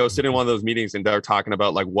dumbass. Like, go sit in one of those meetings and they're talking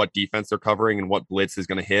about like what defense they're covering and what blitz is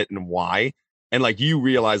going to hit and why. And like you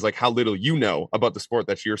realize like how little you know about the sport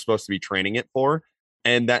that you're supposed to be training it for.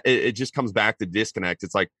 And that it just comes back to disconnect.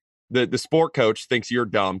 It's like, the sport coach thinks you're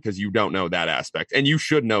dumb because you don't know that aspect, and you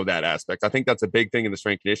should know that aspect. I think that's a big thing in the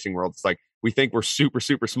strength conditioning world. It's like we think we're super,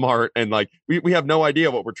 super smart, and like we have no idea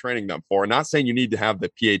what we're training them for. And not saying you need to have the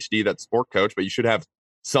PhD that's sport coach, but you should have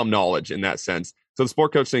some knowledge in that sense. So the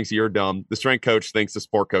sport coach thinks you're dumb. The strength coach thinks the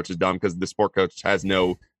sport coach is dumb because the sport coach has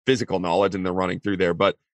no physical knowledge and they're running through there.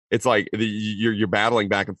 But it's like you're battling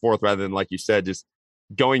back and forth rather than, like you said, just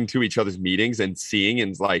going to each other's meetings and seeing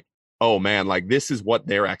and it's like, oh man, like this is what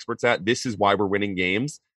they're experts at. This is why we're winning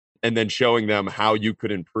games. And then showing them how you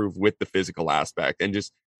could improve with the physical aspect. And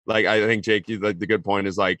just like, I think Jake, the good point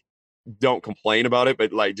is like, don't complain about it,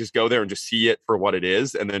 but like just go there and just see it for what it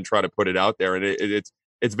is and then try to put it out there. And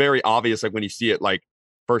it's very obvious, like when you see it like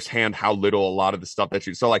firsthand, how little a lot of the stuff that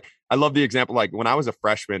you, so like, I love the example, like when I was a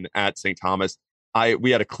freshman at St. Thomas,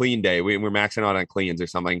 we had a clean day. We were maxing out on cleans or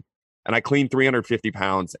something. And I cleaned 350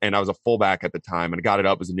 pounds and I was a fullback at the time and I got it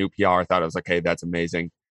up as a new PR. I thought I was like, hey, that's amazing.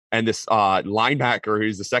 And this linebacker,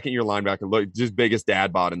 who's the second year linebacker, just biggest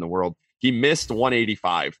dad bod in the world. He missed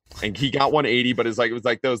 185 and he got 180, but it was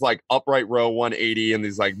like those like upright row 180 and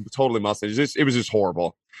these like totally muscle. It was just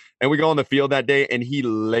horrible. And we go on the field that day and he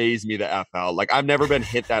lays me the F out. Like I've never been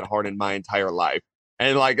hit that hard in my entire life.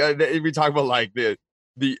 And like we talk about like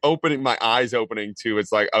the opening, my eyes opening to,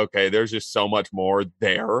 it's like, okay, there's just so much more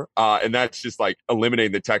there. And that's just like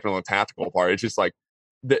eliminating the technical and tactical part. It's just like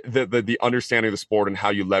the understanding of the sport and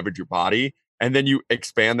how you leverage your body. And then you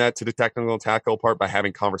expand that to the technical and tactical part by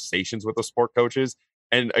having conversations with the sport coaches.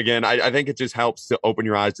 And again, I think it just helps to open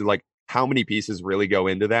your eyes to like how many pieces really go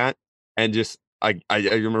into that. And just, I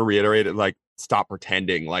remember to reiterate it, like stop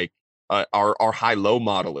pretending like our high-low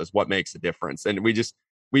model is what makes a difference. And we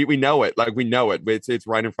know it, like we know it. It's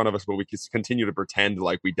right in front of us, but we can continue to pretend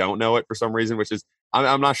like we don't know it for some reason, which is,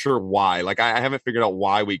 I'm not sure why. Like I haven't figured out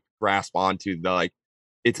why we grasp onto the like,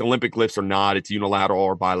 it's Olympic lifts or not, it's unilateral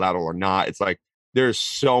or bilateral or not. It's like there's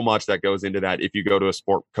so much that goes into that if you go to a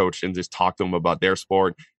sport coach and just talk to them about their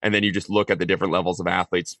sport, and then you just look at the different levels of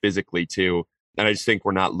athletes physically too. And I just think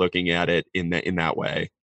we're not looking at it in that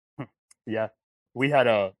way. Yeah, we had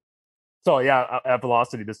at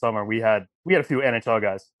Velocity this summer we had a few NHL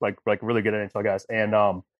guys, like really good NHL guys,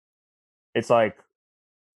 and it's like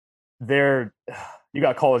you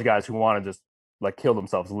got college guys who want to just like kill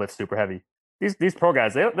themselves and lift super heavy. These pro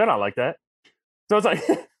guys, they're not like that. So it's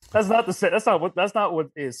like that's not what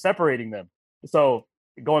is separating them. So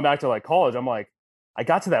going back to like college, I'm like, I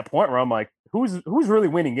got to that point where I'm like, who's really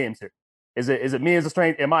winning games here? Is it me as a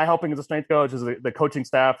strength? Am I helping as a strength coach? Is it the coaching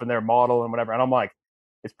staff and their model and whatever? And I'm like,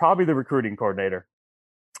 it's probably the recruiting coordinator.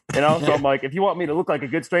 So I'm like, if you want me to look like a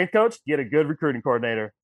good strength coach, get a good recruiting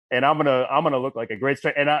coordinator, and I'm gonna look like a great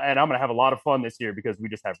strength, and I'm gonna have a lot of fun this year because we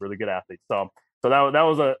just have really good athletes. So that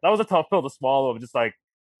was a tough pill to swallow. Of just like,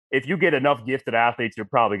 if you get enough gifted athletes, you're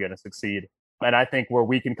probably going to succeed. And I think where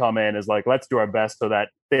we can come in is like, let's do our best so that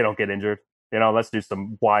they don't get injured. Let's do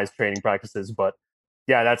some wise training practices. But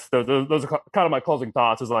yeah, those are kind of my closing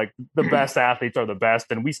thoughts. Is like the best athletes are the best,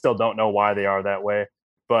 and we still don't know why they are that way.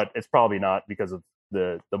 But it's probably not because of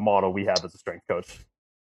the model we have as a strength coach.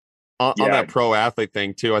 On that pro athlete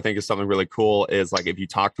thing too, I think is something really cool is like if you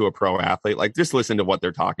talk to a pro athlete, like just listen to what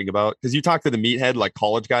they're talking about. Because you talk to the meathead, like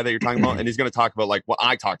college guy that you're talking about, and he's going to talk about like what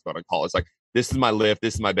I talked about in college. Like, this is my lift,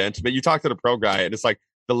 this is my bench. But you talk to the pro guy, and it's like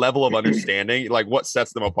the level of understanding, like what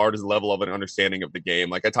sets them apart is the level of an understanding of the game.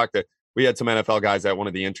 Like we had some NFL guys at one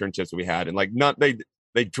of the internships we had, and like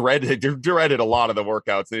they dreaded a lot of the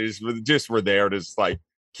workouts. They just were there to just like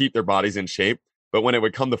keep their bodies in shape. But when it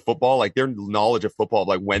would come to football, like their knowledge of football,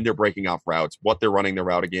 like when they're breaking off routes, what they're running the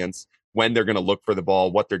route against, when they're going to look for the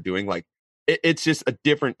ball, what they're doing, like it's just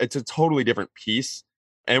it's a totally different piece.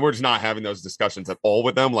 And we're just not having those discussions at all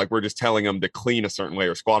with them. Like we're just telling them to clean a certain way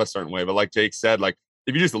or squat a certain way. But like Jake said, like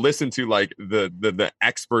if you just listen to like the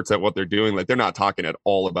experts at what they're doing, like they're not talking at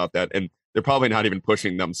all about that. And they're probably not even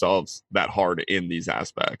pushing themselves that hard in these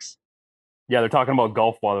aspects. Yeah, they're talking about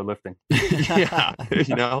golf while they're lifting. Yeah,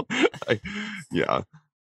 yeah.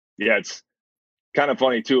 It's kind of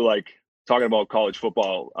funny too, like talking about college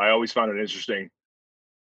football. I always found it interesting,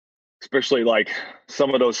 especially like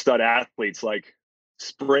some of those stud athletes, like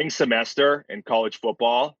spring semester in college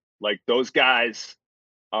football, like those guys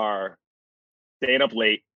are staying up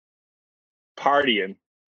late, partying,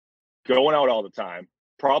 going out all the time,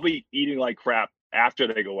 probably eating like crap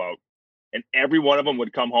after they go out. And every one of them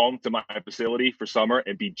would come home to my facility for summer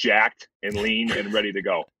and be jacked and lean and ready to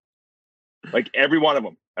go. Like every one of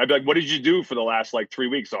them. I'd be like, what did you do for the last like 3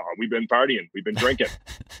 weeks? Oh, we've been partying. We've been drinking.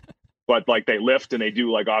 But like they lift and they do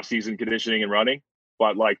like off-season conditioning and running.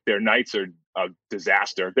 But like their nights are a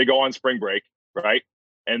disaster. They go on spring break, right?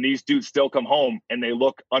 And these dudes still come home and they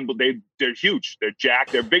look they're huge. They're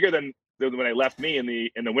jacked. They're bigger than when they left me in the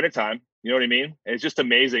wintertime. You know what I mean? It's just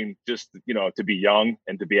amazing just, to be young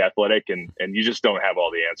and to be athletic and you just don't have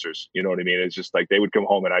all the answers. You know what I mean? It's just like they would come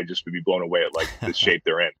home and I just would be blown away at like the shape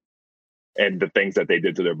they're in and the things that they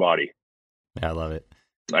did to their body. Yeah, I love it.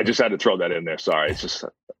 I just had to throw that in there. Sorry. It's just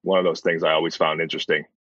one of those things I always found interesting.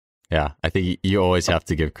 Yeah, I think you always have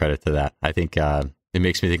to give credit to that. I think it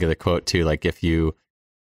makes me think of the quote too, like if you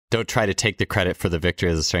don't try to take the credit for the victory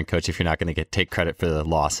as a strength coach, if you're not going to take credit for the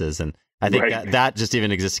losses. And I think that just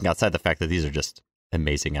even existing outside the fact that these are just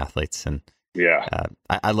amazing athletes. And yeah,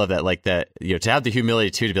 I love that, like that, to have the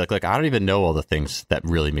humility too, to be like, look, I don't even know all the things that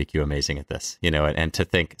really make you amazing at this, and to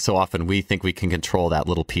think so often we think we can control that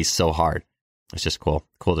little piece so hard. It's just cool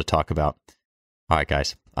to talk about. All right,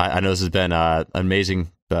 guys, I know this has been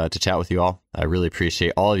amazing to chat with you all. I really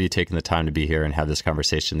appreciate all of you taking the time to be here and have this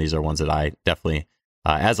conversation. These are ones that I definitely,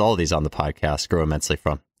 as all of these on the podcast, grow immensely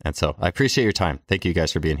from. And so I appreciate your time. Thank you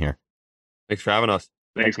guys for being here. Thanks for having us.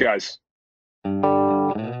 Thanks, guys.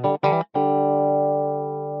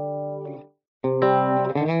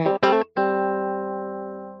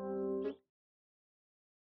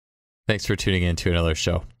 Thanks for tuning in to another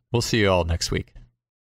show. We'll see you all next week.